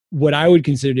what I would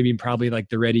consider to be probably like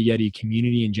the Ready Yeti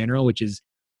community in general, which is,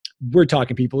 we're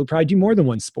talking people who probably do more than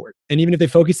one sport. And even if they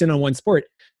focus in on one sport,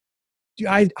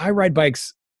 I ride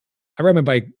bikes. I ride my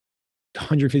bike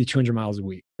 150, 200 miles a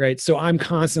week, right? So I'm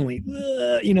constantly,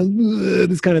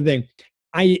 this kind of thing.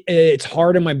 It's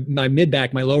hard on my mid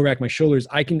back, my lower back, my shoulders.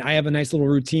 I have a nice little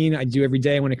routine I do every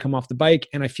day when I come off the bike,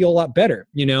 and I feel a lot better.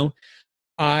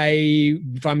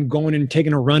 If I'm going and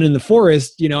taking a run in the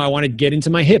forest, I want to get into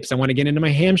my hips. I want to get into my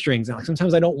hamstrings. And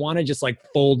sometimes I don't want to just like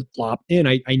fold, flop in.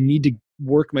 I need to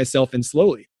work myself in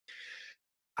slowly.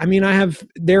 I mean,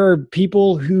 there are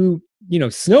people who,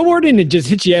 snowboarding, it just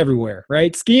hits you everywhere,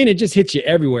 right? Skiing, it just hits you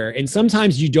everywhere. And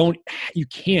sometimes you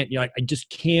can't, you're like, I just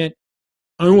can't.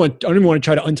 I don't even want to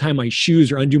try to untie my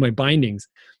shoes or undo my bindings.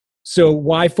 So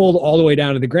why fold all the way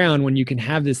down to the ground when you can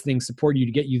have this thing support you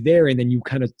to get you there, and then you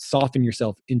kind of soften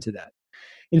yourself into that.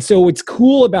 And so what's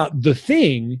cool about the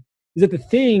thing is that the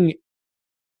thing,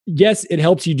 yes, it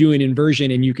helps you do an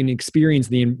inversion and you can experience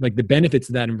the benefits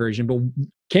of that inversion, but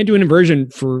can't do an inversion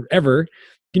forever.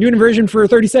 You can do an inversion for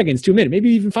 30 seconds to a minute, maybe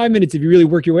even 5 minutes if you really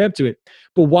work your way up to it.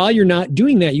 But while you're not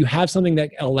doing that, you have something that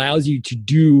allows you to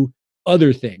do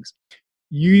other things.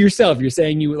 You yourself, you're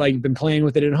saying you've been playing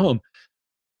with it at home.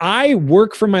 I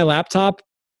work from my laptop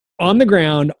on the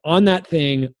ground on that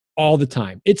thing all the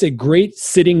time. It's a great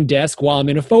sitting desk while I'm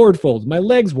in a forward fold, my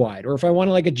legs wide, or if I want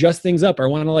to adjust things up, or I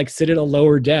want to sit at a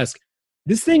lower desk.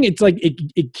 This thing, it's like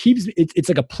it's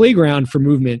like a playground for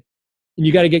movement, and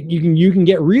you can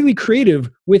get really creative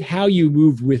with how you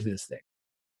move with this thing.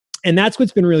 And that's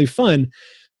what's been really fun,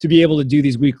 to be able to do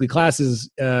these weekly classes.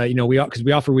 Because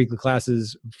we offer weekly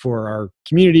classes for our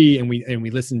community, and we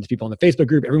listen to people on the Facebook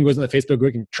group. Everyone goes on the Facebook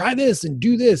group and try this and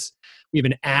do this. We have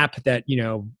an app that,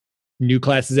 new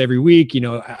classes every week,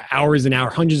 hours and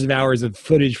hours, hundreds of hours of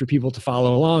footage for people to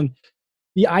follow along.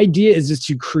 The idea is just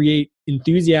to create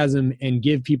enthusiasm and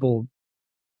give people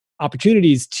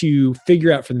opportunities to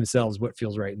figure out for themselves what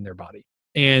feels right in their body.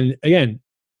 And again,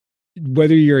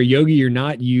 whether you're a yogi or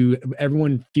not,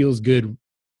 everyone feels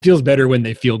better when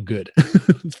they feel good.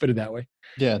 Let's put it that way.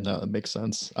 Yeah, no, that makes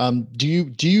sense. Do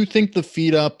you think the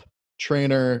feet up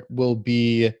trainer will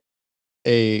be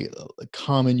a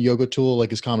common yoga tool,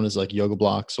 like as common as like yoga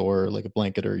blocks or like a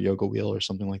blanket or yoga wheel or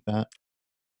something like that?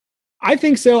 I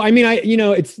think so. I mean,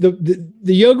 it's the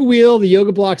yoga wheel, the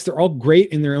yoga blocks, they're all great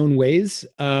in their own ways.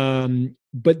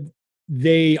 But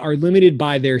they are limited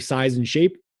by their size and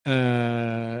shape,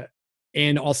 and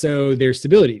also their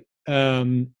stability.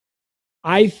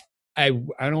 I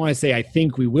don't want to say I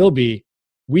think we will be.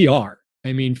 We are.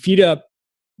 I mean, feet up.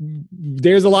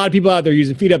 There's a lot of people out there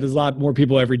using feet up. There's a lot more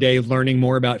people every day learning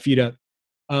more about feet up.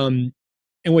 And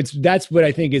that's what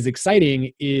I think is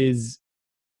exciting, is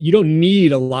you don't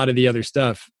need a lot of the other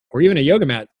stuff, or even a yoga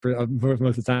mat for most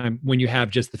of the time, when you have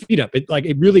just the feet up.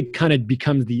 It really kind of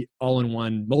becomes the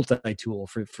all-in-one multi-tool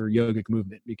for yogic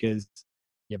movement, because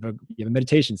you have a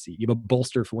meditation seat, you have a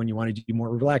bolster for when you want to do more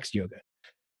relaxed yoga.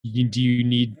 Do you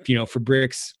need, for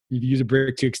bricks, you use a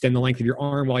brick to extend the length of your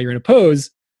arm while you're in a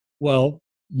pose. Well,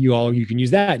 you can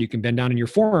use that. You can bend down in your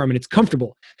forearm and it's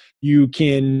comfortable. You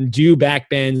can do back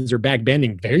bends or back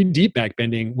bending, very deep back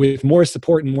bending with more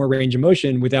support and more range of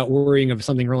motion without worrying of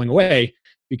something rolling away,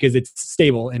 because it's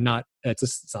stable and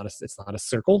it's not a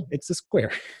circle, it's a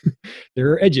square.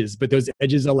 There are edges, but those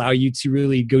edges allow you to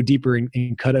really go deeper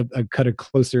and cut a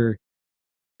closer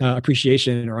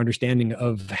appreciation or understanding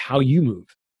of how you move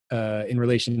in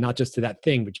relation not just to that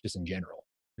thing, but just in general.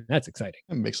 That's exciting.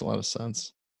 It makes a lot of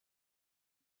sense.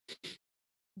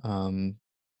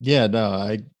 Yeah,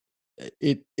 no,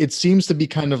 it seems to be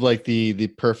kind of like the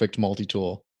perfect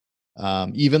multi-tool.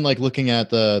 Even like looking at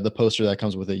the poster that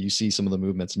comes with it, you see some of the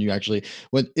movements, and you actually,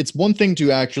 when it's one thing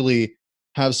to actually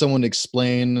have someone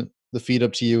explain the feed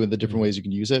up to you and the different ways you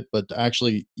can use it, but to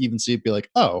actually even see it, be like,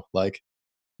 oh, like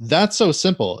that's so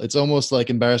simple. It's almost like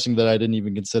embarrassing that I didn't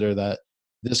even consider that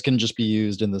this can just be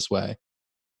used in this way.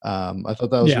 I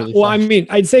thought that was really well, fun. I mean,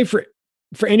 I'd say for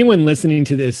anyone listening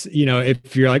to this, you know,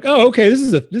 if you're like, oh, okay, this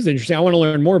is interesting, I want to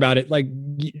learn more about it. Like,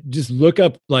 just look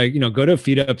up, like, you know, go to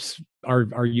FeedUp's our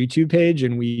YouTube page,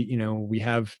 and we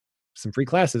have some free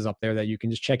classes up there that you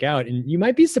can just check out, and you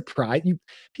might be surprised.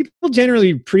 People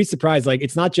generally pretty surprised. Like,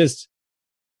 it's not just,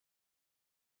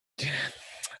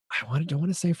 don't want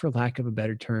to say for lack of a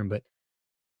better term, but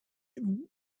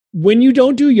when you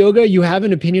don't do yoga, you have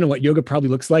an opinion on what yoga probably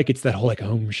looks like. It's that whole like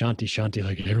Om Shanti Shanti,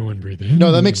 like everyone breathe in.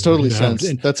 No, that makes totally sense.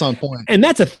 That's on point. And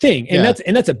that's a thing. And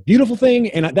that's a beautiful thing.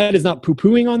 And that is not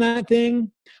poo-pooing on that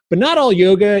thing. But not all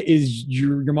yoga is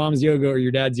your mom's yoga or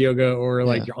your dad's yoga or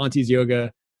like your auntie's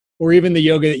yoga, or even the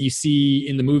yoga that you see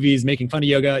in the movies making fun of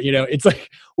yoga. You know, it's like,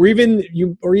 or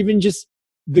even just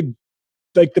the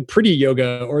pretty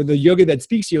yoga or the yoga that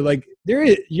speaks to you. Like,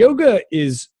 yoga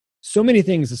is so many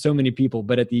things to so many people,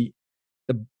 but at the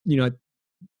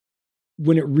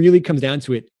when it really comes down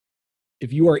to it,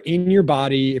 if you are in your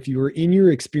body, if you are in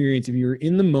your experience, if you're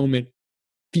in the moment,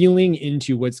 feeling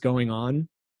into what's going on,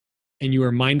 and you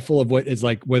are mindful of what is,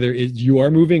 like, whether you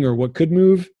are moving or what could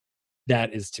move,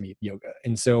 that is, to me, yoga.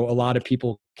 And so a lot of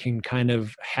people can kind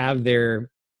of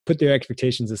put their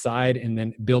expectations aside and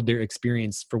then build their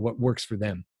experience for what works for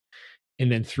them.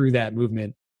 And then through that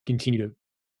movement, continue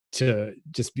to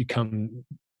just become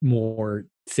more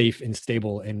safe and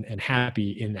stable and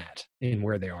happy in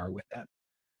where they are with that.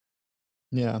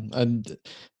 Yeah. And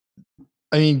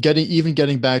I mean,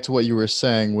 getting back to what you were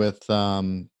saying with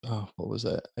what was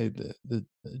that?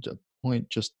 The point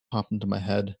just popped into my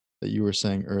head that you were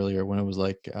saying earlier, when it was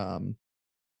like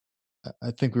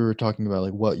I think we were talking about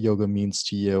like what yoga means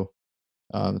to you.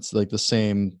 It's like the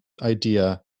same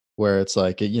idea where it's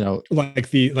like, like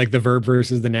the verb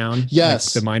versus the noun.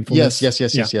 Yes. Like the mindfulness. Yes.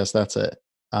 That's it.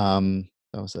 That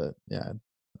was it. Yeah.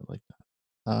 I like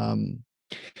that.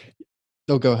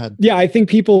 Oh, go ahead. Yeah. I think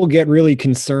people get really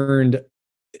concerned,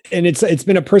 and it's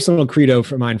been a personal credo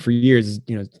for mine for years.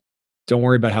 You know, don't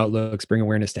worry about how it looks, bring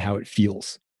awareness to how it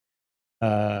feels.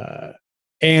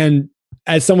 And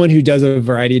as someone who does a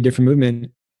variety of different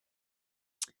movement,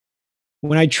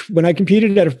 when I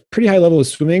competed at a pretty high level of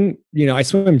swimming, you know, I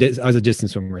was a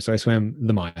distance swimmer, so I swam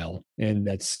the mile, and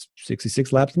that's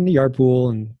 66 laps in the yard pool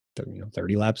and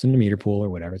 30 laps in the meter pool or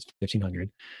whatever. It's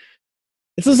 1,500.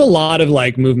 It's just a lot of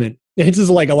like movement. It's just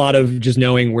like a lot of just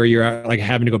knowing where you're at, like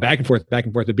having to go back and forth,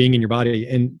 but being in your body.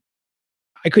 And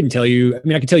I couldn't tell you. I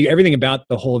mean, I could tell you everything about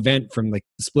the whole event from like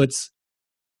the splits,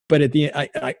 but at the end,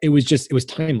 it was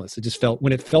timeless. It just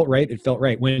when it felt right, it felt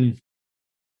right. When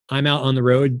I'm out on the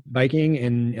road biking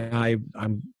and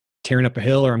I'm tearing up a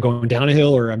hill, or I'm going down a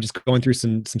hill, or I'm just going through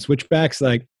some switchbacks,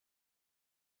 like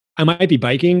I might be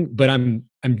biking, but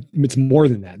it's more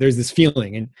than that. There's this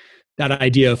feeling, and that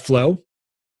idea of flow,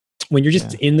 when you're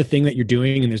just in the thing that you're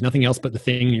doing and there's nothing else but the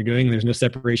thing you're doing, and there's no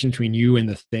separation between you and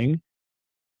the thing,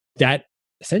 that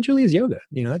essentially is yoga.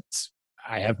 You know,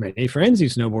 I have many friends who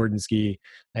snowboard and ski.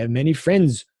 I have many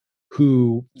friends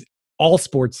who, all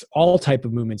sports, all type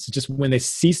of movements, just when they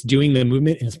cease doing the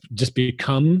movement and just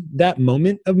become that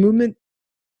moment of movement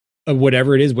of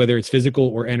whatever it is, whether it's physical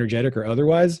or energetic or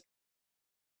otherwise.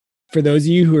 For those of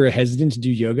you who are hesitant to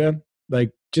do yoga,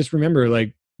 like, just remember,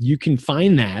 like, you can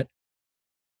find that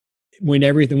when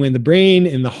the brain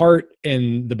and the heart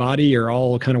and the body are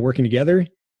all kind of working together.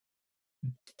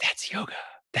 That's yoga.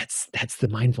 That's the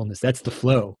mindfulness. That's the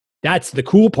flow. That's the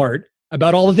cool part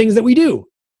about all the things that we do.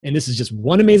 And this is just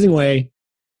one amazing way,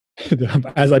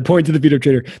 as I point to the Feed Up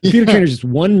Trainer. The Feed Up Trainer is just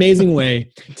one amazing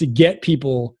way to get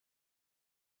people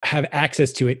have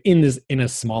access to it in a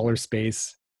smaller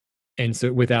space, and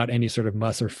so without any sort of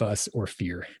muss or fuss or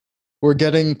fear. We're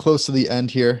getting close to the end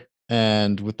here,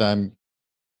 and with them,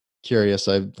 curious.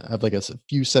 I have like a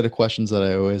few set of questions that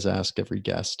I always ask every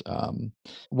guest.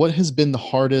 What has been the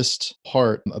hardest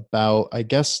part about, I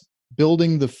guess,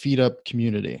 building the Feet Up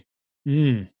community?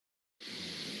 Mm.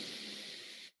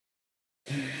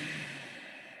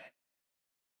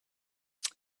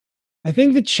 I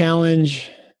think the challenge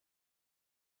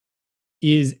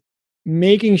is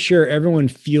making sure everyone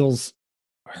feels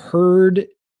heard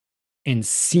and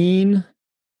seen,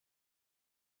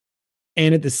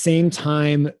 and at the same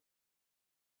time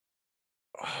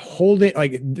hold it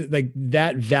like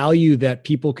that value that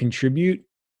people contribute,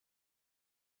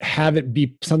 have it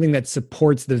be something that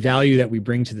supports the value that we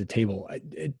bring to the table.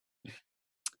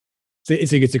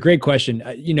 It's a great question.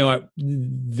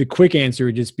 The quick answer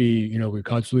would just be, we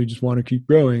constantly just want to keep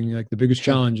growing. Like the biggest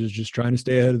challenge is just trying to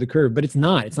stay ahead of the curve, but it's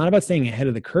not about staying ahead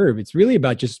of the curve. It's really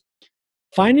about just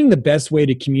finding the best way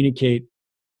to communicate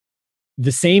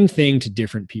the same thing to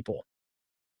different people,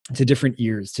 to different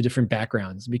ears, to different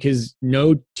backgrounds, because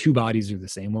no two bodies are the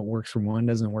same. What works for one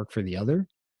doesn't work for the other.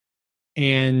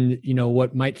 And,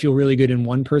 what might feel really good in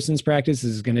one person's practice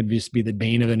is going to just be the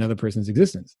bane of another person's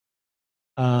existence.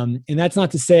 And that's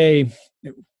not to say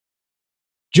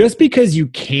just because you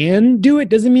can do it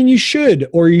doesn't mean you should,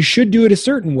 or you should do it a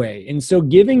certain way. And so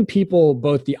giving people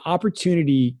both the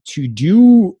opportunity to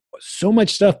do so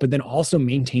much stuff, but then also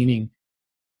maintaining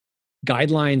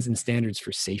guidelines and standards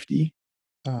for safety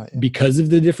because of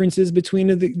the differences between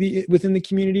within the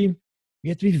community, we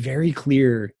have to be very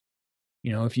clear.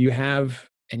 If you have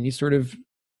any sort of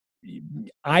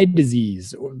eye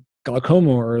disease or glaucoma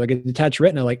or like a detached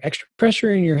retina, like extra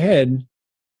pressure in your head,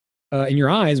 in your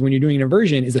eyes when you're doing an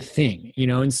inversion is a thing,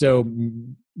 and so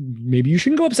maybe you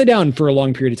shouldn't go upside down for a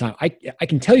long period of time. I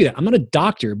can tell you that. I'm not a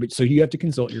doctor, but so you have to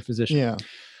consult your physician. Yeah.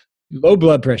 Low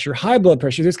blood pressure, high blood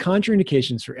pressure, there's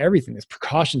contraindications for everything. There's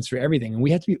precautions for everything. And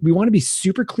we want to be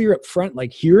super clear up front.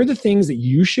 Like, here are the things that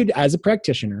you should, as a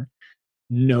practitioner,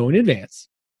 know in advance.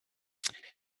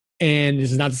 And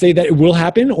this is not to say that it will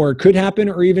happen or it could happen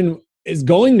or even is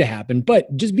going to happen,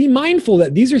 but just be mindful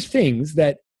that these are things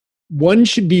that one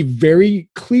should be very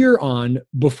clear on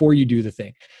before you do the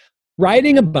thing.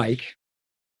 Riding a bike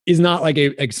is not like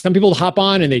some people hop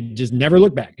on and they just never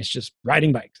look back. It's just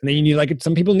riding bikes. And then you need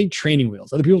some people need training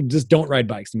wheels. Other people just don't ride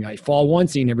bikes. You might fall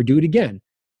once and you never do it again.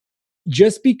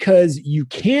 Just because you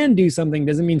can do something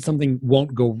doesn't mean something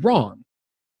won't go wrong.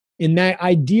 And that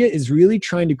idea is really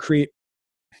trying to create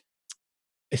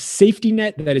a safety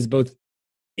net that is both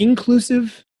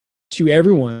inclusive to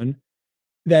everyone,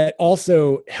 that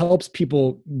also helps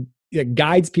people, that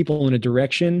guides people in a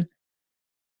direction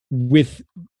with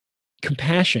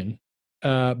compassion,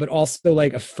 but also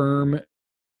like a firm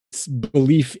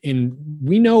belief in,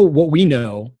 we know what we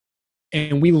know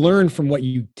and we learn from what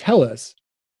you tell us.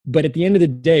 But at the end of the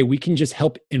day, we can just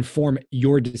help inform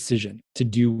your decision to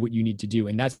do what you need to do.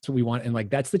 And that's what we want. And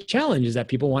that's the challenge, is that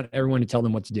people want everyone to tell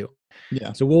them what to do.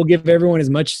 Yeah. So we'll give everyone as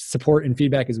much support and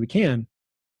feedback as we can.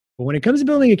 But when it comes to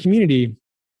building a community,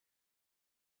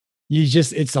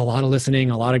 it's a lot of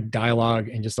listening, a lot of dialogue,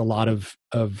 and just a lot of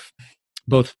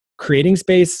both creating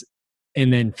space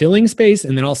and then filling space,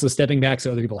 and then also stepping back so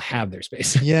other people have their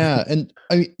space. Yeah. And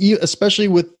I mean, especially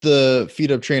with the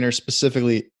Feet Up trainer,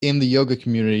 specifically in the yoga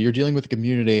community, you're dealing with a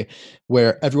community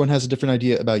where everyone has a different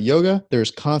idea about yoga. There's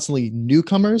constantly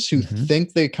newcomers who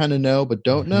think they kind of know, but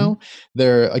don't know.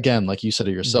 They're, again, like you said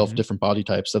it yourself, different body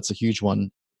types. That's a huge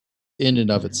one in and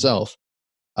of itself.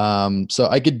 So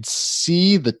I could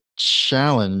see the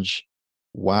challenge.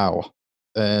 Wow.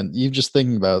 And you just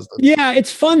thinking about it. Yeah,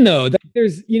 it's fun though.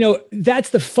 There's, that's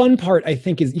the fun part, I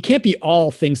think, is you can't be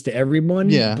all things to everyone.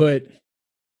 Yeah. But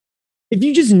if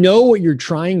you just know what you're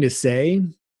trying to say,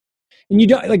 and you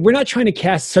don't, we're not trying to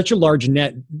cast such a large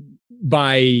net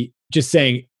by just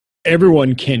saying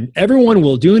everyone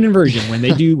will do an inversion when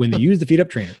they use the Feet Up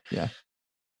trainer. Yeah.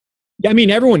 I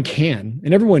mean, everyone can,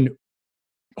 and everyone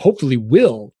hopefully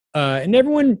will. And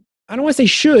everyone, I don't want to say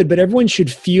should, but everyone should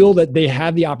feel that they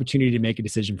have the opportunity to make a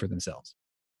decision for themselves.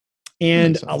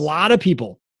 And a lot of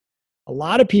people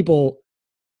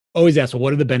always ask, well,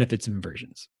 what are the benefits of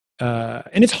inversions?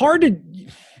 And it's hard to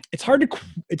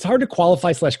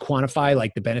qualify /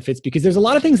 quantify the benefits, because there's a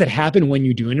lot of things that happen when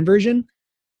you do an inversion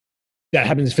that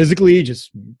happens physically,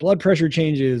 just blood pressure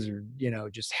changes, or,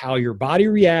 just how your body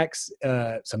reacts.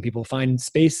 Some people find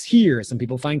space here, some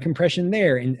people find compression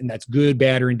there, and that's good,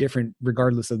 bad, or indifferent,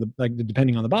 regardless of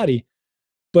depending on the body.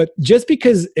 But just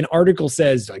because an article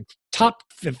says top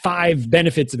 5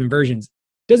 benefits of inversions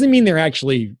doesn't mean they're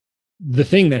actually the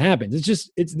thing that happens.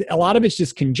 It's a lot of it's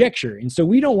just conjecture. And so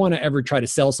we don't want to ever try to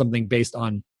sell something based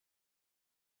on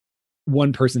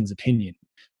one person's opinion.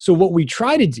 So what we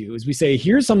try to do is we say,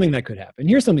 here's something that could happen.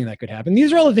 Here's something that could happen.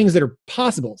 These are all the things that are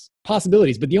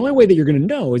possibilities. But the only way that you're going to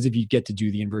know is if you get to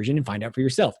do the inversion and find out for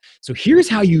yourself. So here's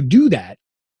how you do that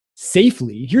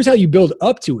safely. Here's how you build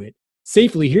up to it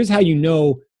safely. Here's how you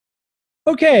know,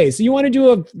 okay, so you want to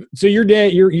do so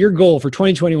your goal for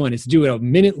 2021 is to do a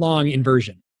minute-long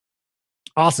inversion.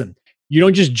 Awesome. You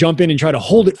don't just jump in and try to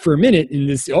hold it for a minute in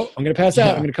this, I'm going to pass out,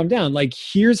 I'm going to come down. Like,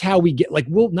 here's how we get, like,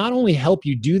 we'll not only help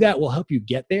you do that, we'll help you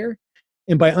get there.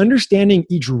 And by understanding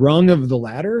each rung of the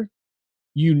ladder,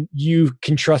 you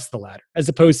can trust the ladder, as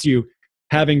opposed to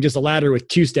having just a ladder with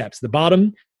 2 steps, the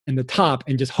bottom and the top,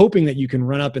 and just hoping that you can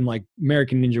run up and like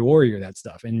American Ninja Warrior that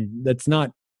stuff. And it's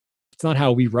not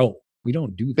how we roll. We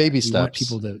don't do that. Baby steps. We want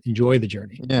people to enjoy the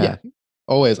journey. Yeah.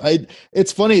 Always.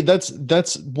 It's funny. That's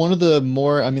one of the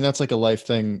more, I mean, that's like a life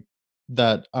thing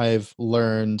that I've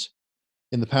learned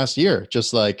in the past year.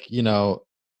 Just like,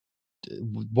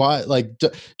 why, like,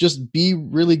 just be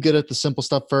really good at the simple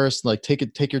stuff first. Like,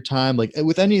 take your time, like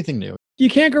with anything new. You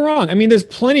can't go wrong. I mean, there's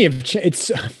plenty of,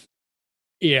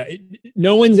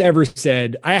 no one's ever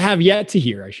said, I have yet to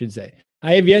hear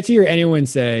anyone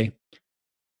say,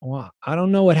 well, I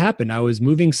don't know what happened. I was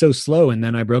moving so slow and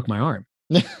then I broke my arm.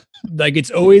 Like, it's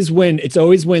always when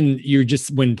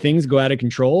when things go out of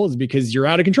control is because you're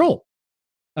out of control.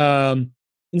 And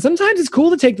sometimes it's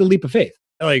cool to take the leap of faith.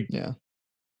 Like, I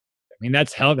mean,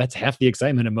 that's half the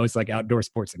excitement of most like outdoor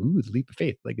sports. Like, ooh, the leap of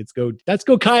faith. Like, let's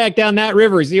go kayak down that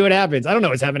river, see what happens. I don't know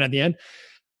what's happening at the end.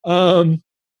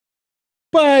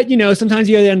 But sometimes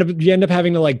you end up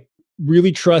having to like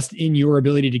really trust in your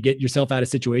ability to get yourself out of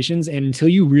situations. And until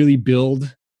you really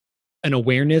build an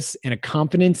awareness and a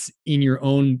confidence in your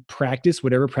own practice,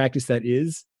 whatever practice that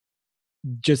is,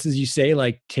 just as you say,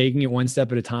 like taking it one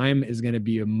step at a time is going to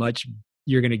be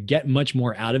you're going to get much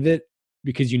more out of it,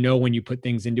 because when you put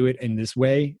things into it in this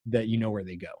way that you know where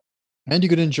they go. And you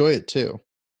could enjoy it too.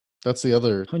 That's the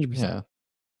other 100%.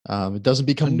 It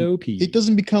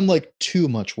doesn't become like too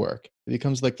much work. It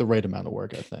becomes like the right amount of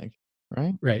work, I think.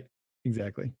 Right.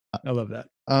 Exactly. I love that.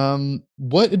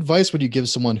 What advice would you give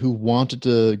someone who wanted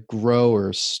to grow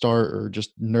or start or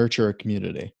just nurture a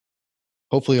community?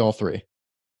 Hopefully all 3.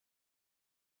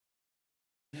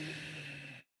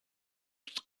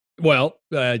 Well,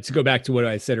 to go back to what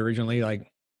I said originally,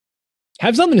 like,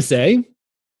 have something to say,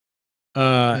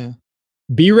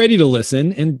 be ready to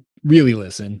listen and really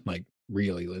listen,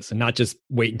 not just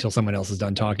wait until someone else is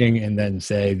done talking and then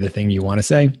say the thing you want to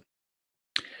say.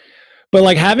 But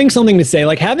like having something to say,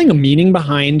 like having a meaning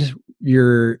behind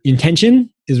your intention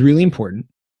is really important.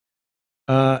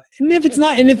 And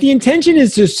if the intention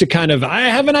is just to kind of, I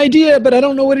have an idea, but I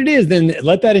don't know what it is, then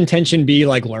let that intention be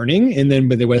like learning. And then,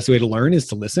 but the best way to learn is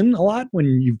to listen a lot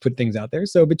when you put things out there.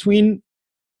 So between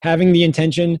having the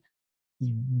intention,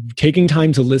 taking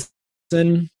time to listen,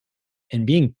 and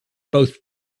being both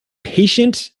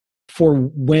patient for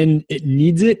when it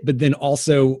needs it, but then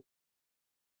also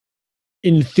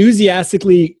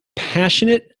enthusiastically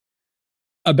passionate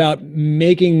about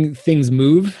making things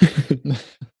move.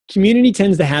 Community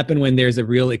tends to happen when there's a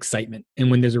real excitement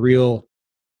and when there's really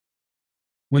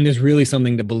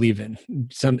something to believe in.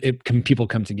 People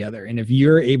come together. And if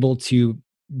you're able to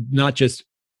not just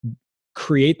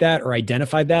create that or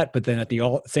identify that, but then at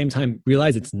the same time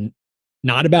realize it's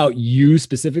not about you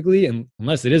specifically, and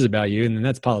unless it is about you, and then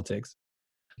that's politics.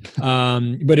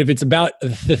 But if it's about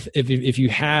if you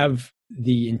have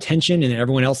the intention and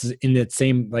everyone else is in that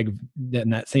same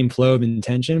flow of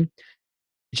intention,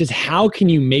 it's just how can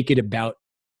you make it about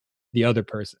the other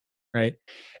person, right?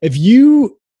 If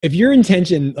your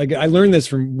intention, like I learned this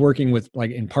from working with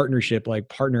like in partnership, like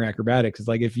partner acrobatics, is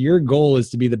like if your goal is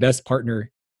to be the best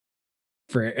partner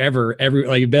forever,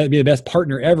 be the best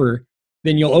partner ever,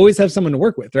 then you'll always have someone to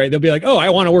work with, right? They'll be like, oh, I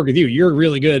want to work with you. You're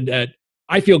really good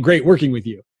I feel great working with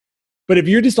you. But if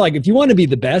you're just like, if you want to be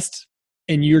the best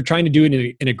and you're trying to do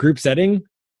it in a group setting,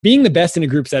 being the best in a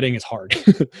group setting is hard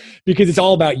because it's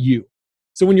all about you.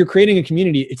 So when you're creating a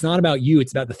community, it's not about you,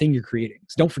 it's about the thing you're creating.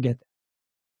 So don't forget that.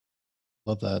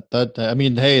 Love that. I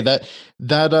mean, hey, that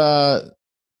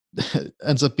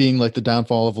ends up being like the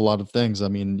downfall of a lot of things. I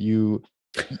mean, you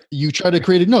try to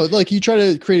create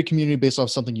a community based off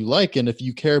something you like. And if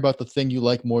you care about the thing you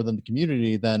like more than the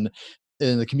community, then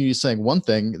and the community is saying one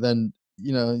thing, then,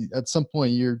 at some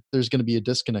point there's going to be a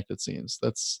disconnect, it seems.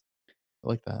 I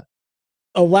like that.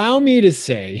 Allow me to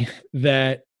say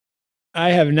that I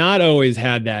have not always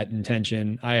had that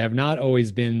intention. I have not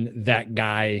always been that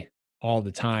guy all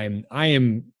the time. I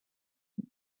am,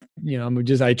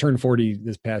 I turned 40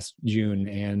 this past June,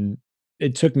 and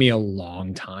it took me a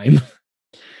long time.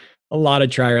 A lot of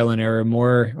trial and error,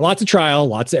 lots of trial,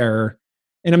 lots of error.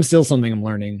 and I'm still something I'm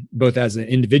learning, both as an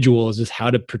individual, is just how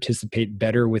to participate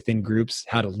better within groups,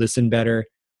 how to listen better,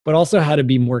 but also how to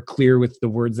be more clear with the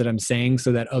words that I'm saying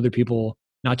so that other people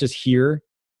not just hear,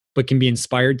 but can be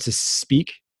inspired to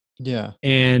speak. Yeah.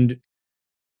 And,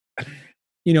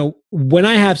 when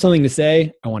I have something to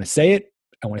say, I want to say it.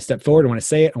 I want to step forward. I want to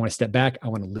say it. I want to step back. I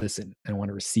want to listen. And I want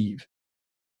to receive.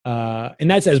 And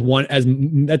that's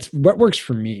that's what works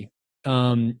for me.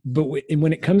 But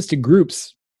when it comes to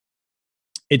groups,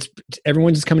 it's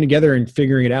everyone's just coming together and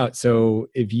figuring it out. So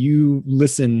if you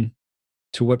listen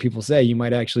to what people say, you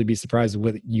might actually be surprised at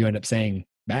what you end up saying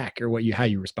back or how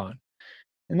you respond.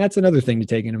 And that's another thing to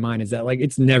take into mind, is that like,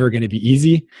 it's never going to be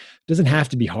easy. It doesn't have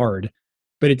to be hard,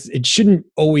 but it shouldn't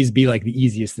always be like the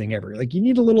easiest thing ever. Like you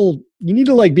need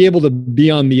to like be able to be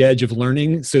on the edge of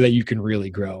learning so that you can really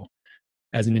grow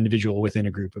as an individual within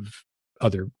a group of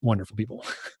other wonderful people.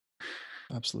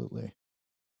 Absolutely.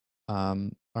 All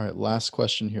right. Last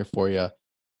question here for you.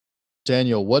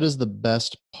 Daniel, what is the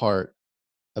best part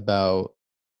about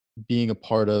being a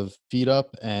part of Feed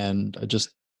Up and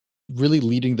just really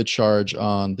leading the charge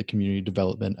on the community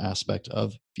development aspect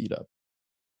of Feed Up?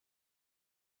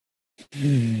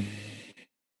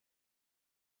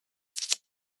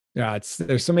 Yeah,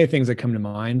 there's so many things that come to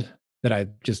mind that I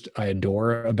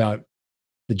adore about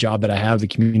the job that I have, the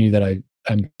community that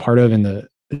I'm part of, and the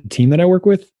team that I work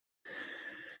with.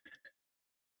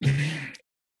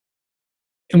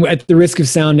 And at the risk of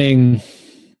sounding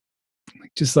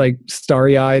just like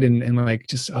starry-eyed and like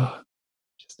just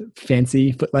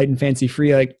fancy, foot light and fancy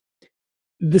free, like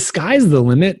the sky's the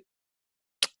limit.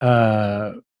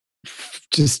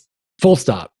 Just full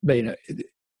stop. But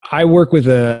I work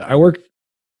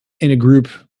in a group.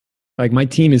 Like my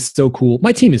team is so cool.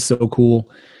 When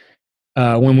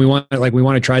we want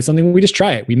to try something, we just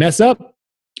try it. We mess up.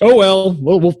 Oh well,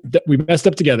 we messed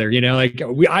up together. Like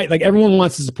everyone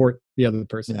wants to support the other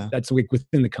person. Yeah. That's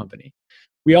within the company.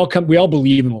 We all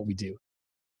believe in what we do.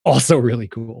 Also really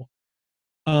cool.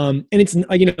 And it's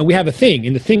we have a thing,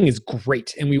 and the thing is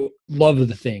great, and we love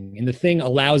the thing, and the thing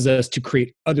allows us to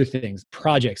create other things,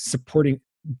 projects, supporting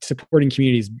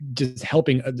communities, just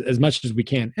helping as much as we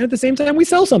can. And at the same time, we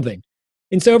sell something.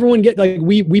 And so everyone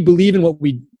we believe in what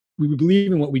we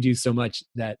believe in what we do so much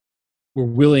that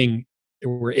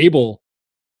we're able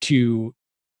to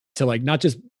like not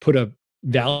just put a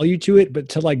value to it, but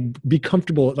to like be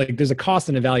comfortable. Like there's a cost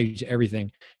and a value to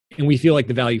everything. And we feel like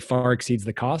the value far exceeds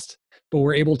the cost, but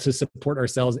we're able to support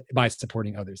ourselves by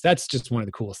supporting others. That's just one of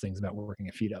the coolest things about working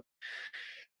at Feed Up.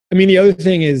 I mean, the other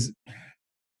thing is,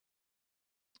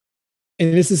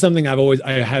 and this is something I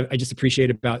just appreciate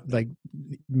about like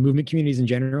movement communities in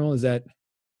general, is that,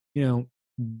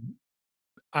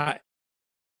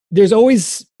 there's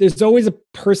always a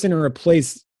person or a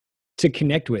place to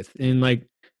connect with. And like,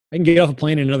 I can get off a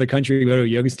plane in another country, go to a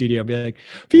yoga studio, and be like,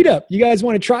 Feed Up, you guys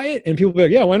want to try it? And people be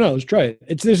like, yeah, why not? Let's try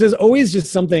it. There's always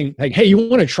just something like, hey, you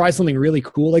want to try something really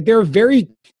cool? Like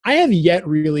I have yet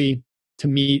really to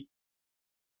meet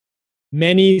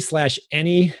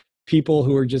any people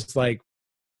who are just like,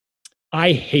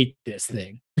 I hate this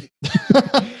thing.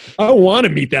 I want to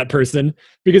meet that person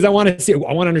because I want to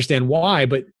understand why,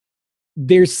 but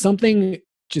there's something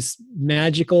just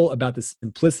magical about the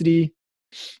simplicity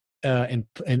and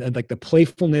like the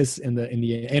playfulness and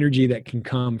the energy that can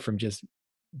come from just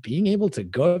being able to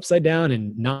go upside down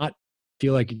and not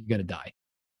feel like you're going to die.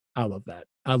 I love that.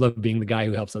 I love being the guy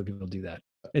who helps other people do that.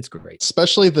 It's great.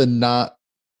 Especially the not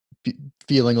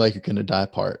feeling like you're going to die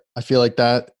part. I feel like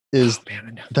that is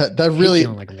that really,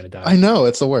 like I'm gonna die. I know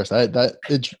it's the worst. It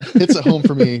hits it home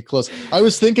for me close. I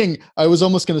was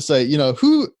almost going to say,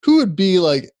 who would be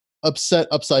like upset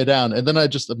upside down, and then I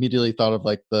just immediately thought of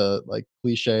like the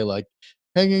cliche, like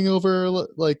hanging over,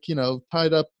 like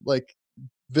tied up, like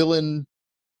villain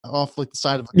off like the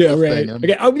side of a cliff right. thing.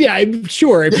 Okay. Oh yeah, I'm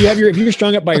sure. If you're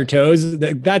strung up by your toes,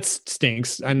 that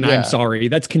stinks. And I'm sorry.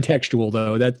 That's contextual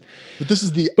though. But this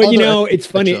is the. But it's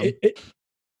funny.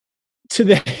 To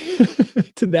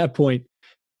that point,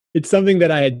 it's something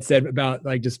that I had said about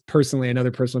like just personally,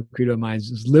 another personal credo of mine is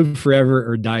just live forever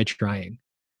or die trying.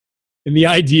 And the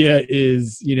idea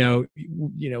is,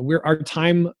 our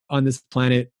time on this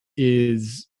planet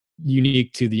is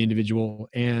unique to the individual,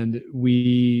 and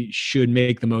we should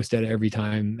make the most out of every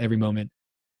time, every moment.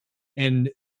 And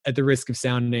at the risk of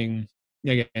sounding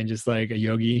again just like a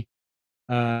yogi,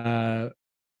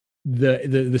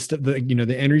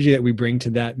 the energy that we bring to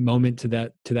that moment, to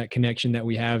that connection that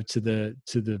we have to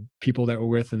the people that we're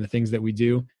with and the things that we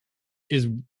do is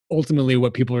ultimately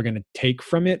what people are going to take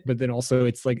from it. But then also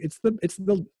it's the I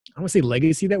don't want to say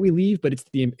legacy that we leave, but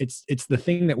it's the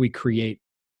thing that we create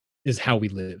is how we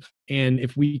live. And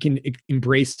if we can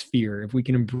embrace fear, if we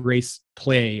can embrace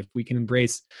play, if we can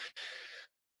embrace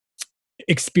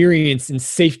experience and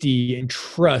safety and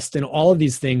trust and all of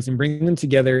these things and bring them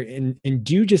together and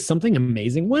do just something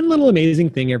amazing, one little amazing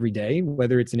thing every day,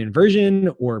 whether it's an inversion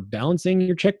or balancing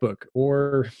your checkbook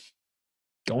or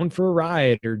going for a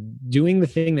ride or doing the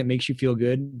thing that makes you feel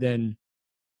good, then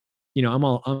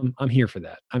I'm here for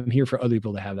that. I'm here for other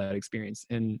people to have that experience.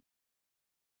 And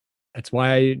that's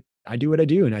why I do what I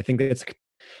do. And I think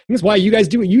that's why you guys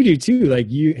do what you do too. Like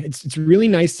it's really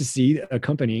nice to see a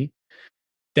company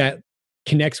that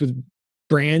connects with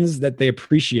brands that they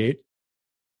appreciate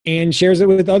and shares it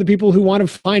with other people who want to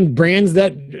find brands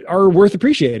that are worth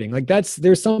appreciating. Like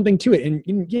there's something to it.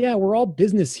 And yeah, we're all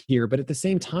business here, but at the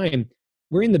same time,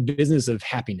 we're in the business of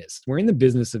happiness. We're in the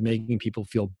business of making people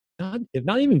feel if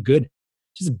not even good,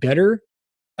 just better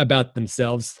about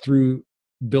themselves through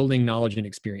building knowledge and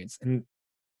experience. And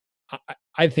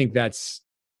I think that's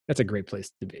a great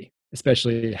place to be,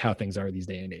 especially how things are these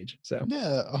day and age. So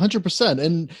Yeah, 100%.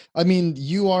 And I mean,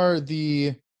 you are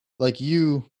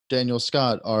you, Daniel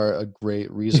Scott, are a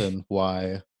great reason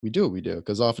why we do what we do.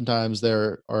 Because oftentimes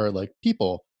there are like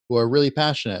people who are really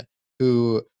passionate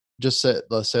who just say,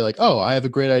 let's say like, oh, I have a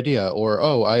great idea, or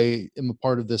oh, I am a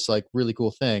part of this like really cool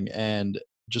thing and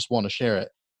just want to share it.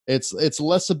 It's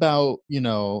less about,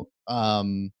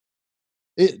 from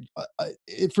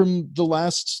the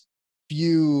last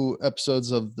few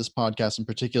episodes of this podcast in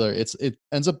particular, it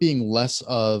ends up being less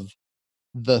of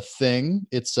the thing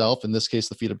itself, in this case,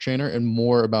 the feed up trainer, and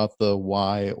more about the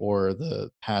why or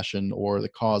the passion or the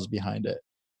cause behind it.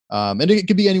 And it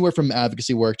could be anywhere from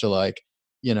advocacy work to like,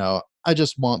 I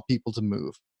just want people to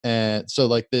move. And so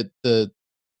like the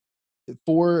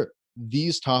for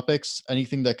these topics,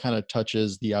 anything that kind of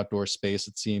touches the outdoor space,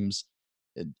 it seems,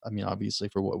 I mean, obviously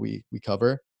for what we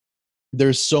cover,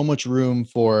 there's so much room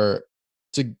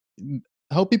to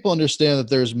help people understand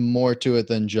that there's more to it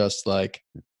than just like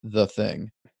the thing.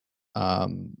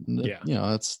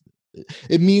 yeah.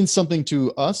 It means something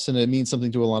to us and it means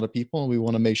something to a lot of people, and we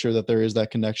want to make sure that there is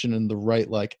that connection and the right,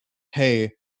 like,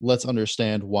 hey, let's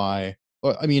understand why.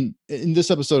 I mean, in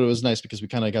this episode it was nice because we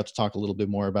kind of got to talk a little bit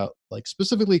more about like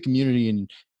specifically community and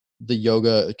the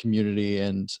yoga community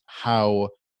and how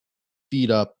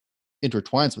feed up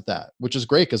intertwines with that, which is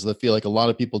great because I feel like a lot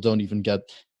of people don't even get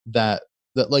that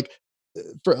like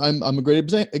for I'm a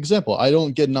great example. I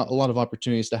don't get a lot of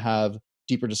opportunities to have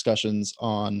deeper discussions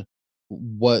on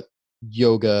what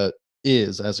yoga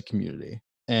is as a community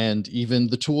and even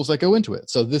the tools that go into it.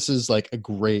 So this is like a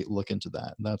great look into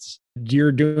that. And that's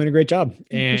You're doing a great job.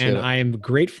 appreciate And it. I am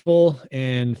grateful.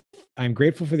 And I'm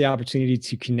grateful for the opportunity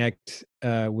to connect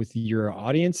with your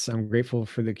audience. I'm grateful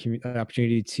for the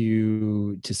opportunity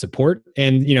to support.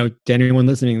 And, to anyone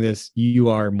listening to this, you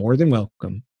are more than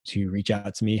welcome to reach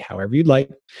out to me however you'd like.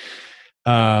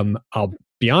 I'll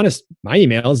be honest, my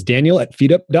email is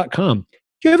daniel@feedup.com.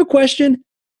 If you have a question,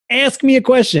 ask me a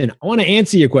question. I want to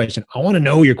answer your question. I want to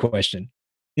know your question.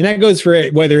 And that goes for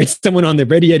whether it's someone on the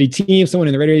Ready Yeti team, someone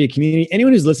in the Ready Yeti community,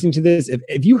 anyone who's listening to this,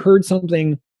 if you heard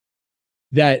something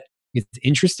that is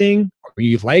interesting or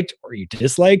you liked or you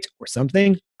disliked or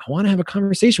something, I want to have a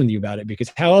conversation with you about it, because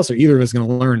how else are either of us going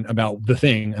to learn about the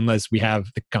thing unless we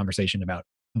have the conversation about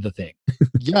the thing?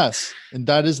 Yes, and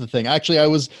that is the thing. Actually, I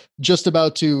was just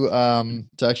about to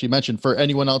actually mention for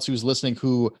anyone else who's listening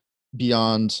who,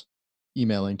 beyond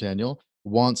emailing Daniel,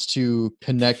 wants to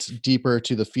connect deeper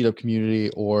to the Feed Up community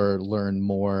or learn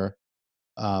more,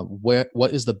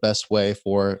 what is the best way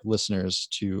for listeners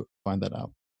to find that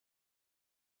out?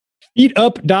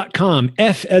 Feetup.com.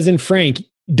 F as in Frank,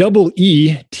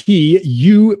 EETUP.com.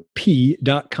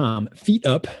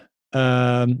 Feetup.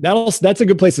 That's a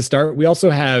good place to start. We also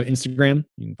have Instagram.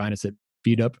 You can find us at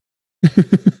Feetup.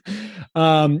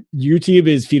 YouTube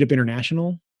is Feetup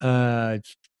International.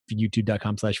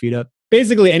 YouTube.com/Feetup.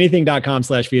 Basically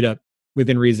anything.com/Feetup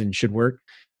within reason should work.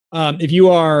 If you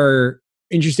are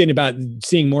interested about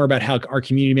seeing more about how our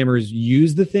community members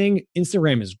use the thing,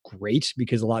 Instagram is great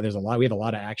because we have a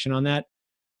lot of action on that.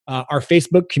 Our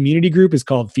Facebook community group is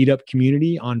called Feed Up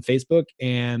Community on Facebook,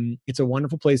 and it's a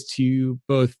wonderful place to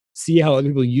both see how other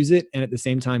people use it and at the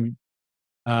same time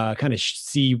kind of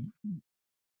see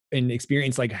and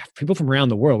experience like people from around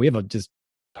the world. We have just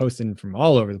posting from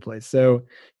all over the place. So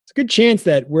it's a good chance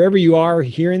that wherever you are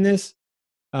hearing this,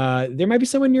 there might be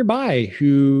someone nearby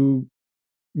who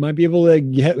might be able to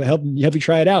help you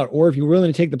try it out. Or if you're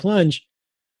willing to take the plunge,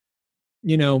 go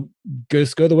to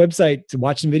the website to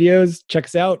watch some videos, check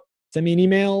us out, send me an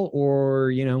email, or,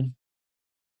 I don't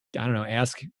know,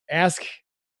 ask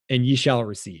and ye shall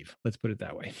receive. Let's put it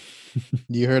that way.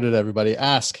 You heard it, everybody.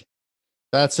 Ask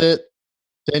That's it.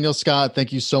 Daniel Scott,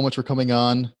 thank you so much for coming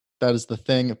on. That is the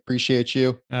thing. Appreciate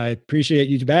you. I appreciate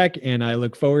you back, and I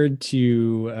look forward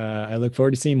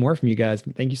to seeing more from you guys.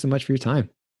 Thank you so much for your time.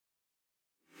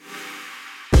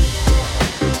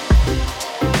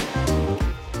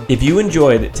 If you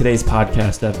enjoyed today's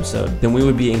podcast episode, then we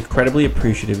would be incredibly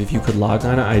appreciative if you could log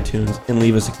on to iTunes and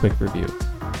leave us a quick review.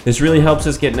 This really helps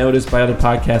us get noticed by other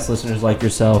podcast listeners like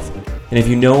yourself. And if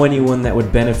you know anyone that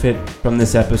would benefit from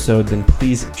this episode, then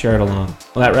please share it along.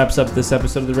 Well, that wraps up this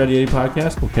episode of the Ready Yeti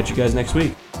Podcast. We'll catch you guys next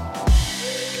week.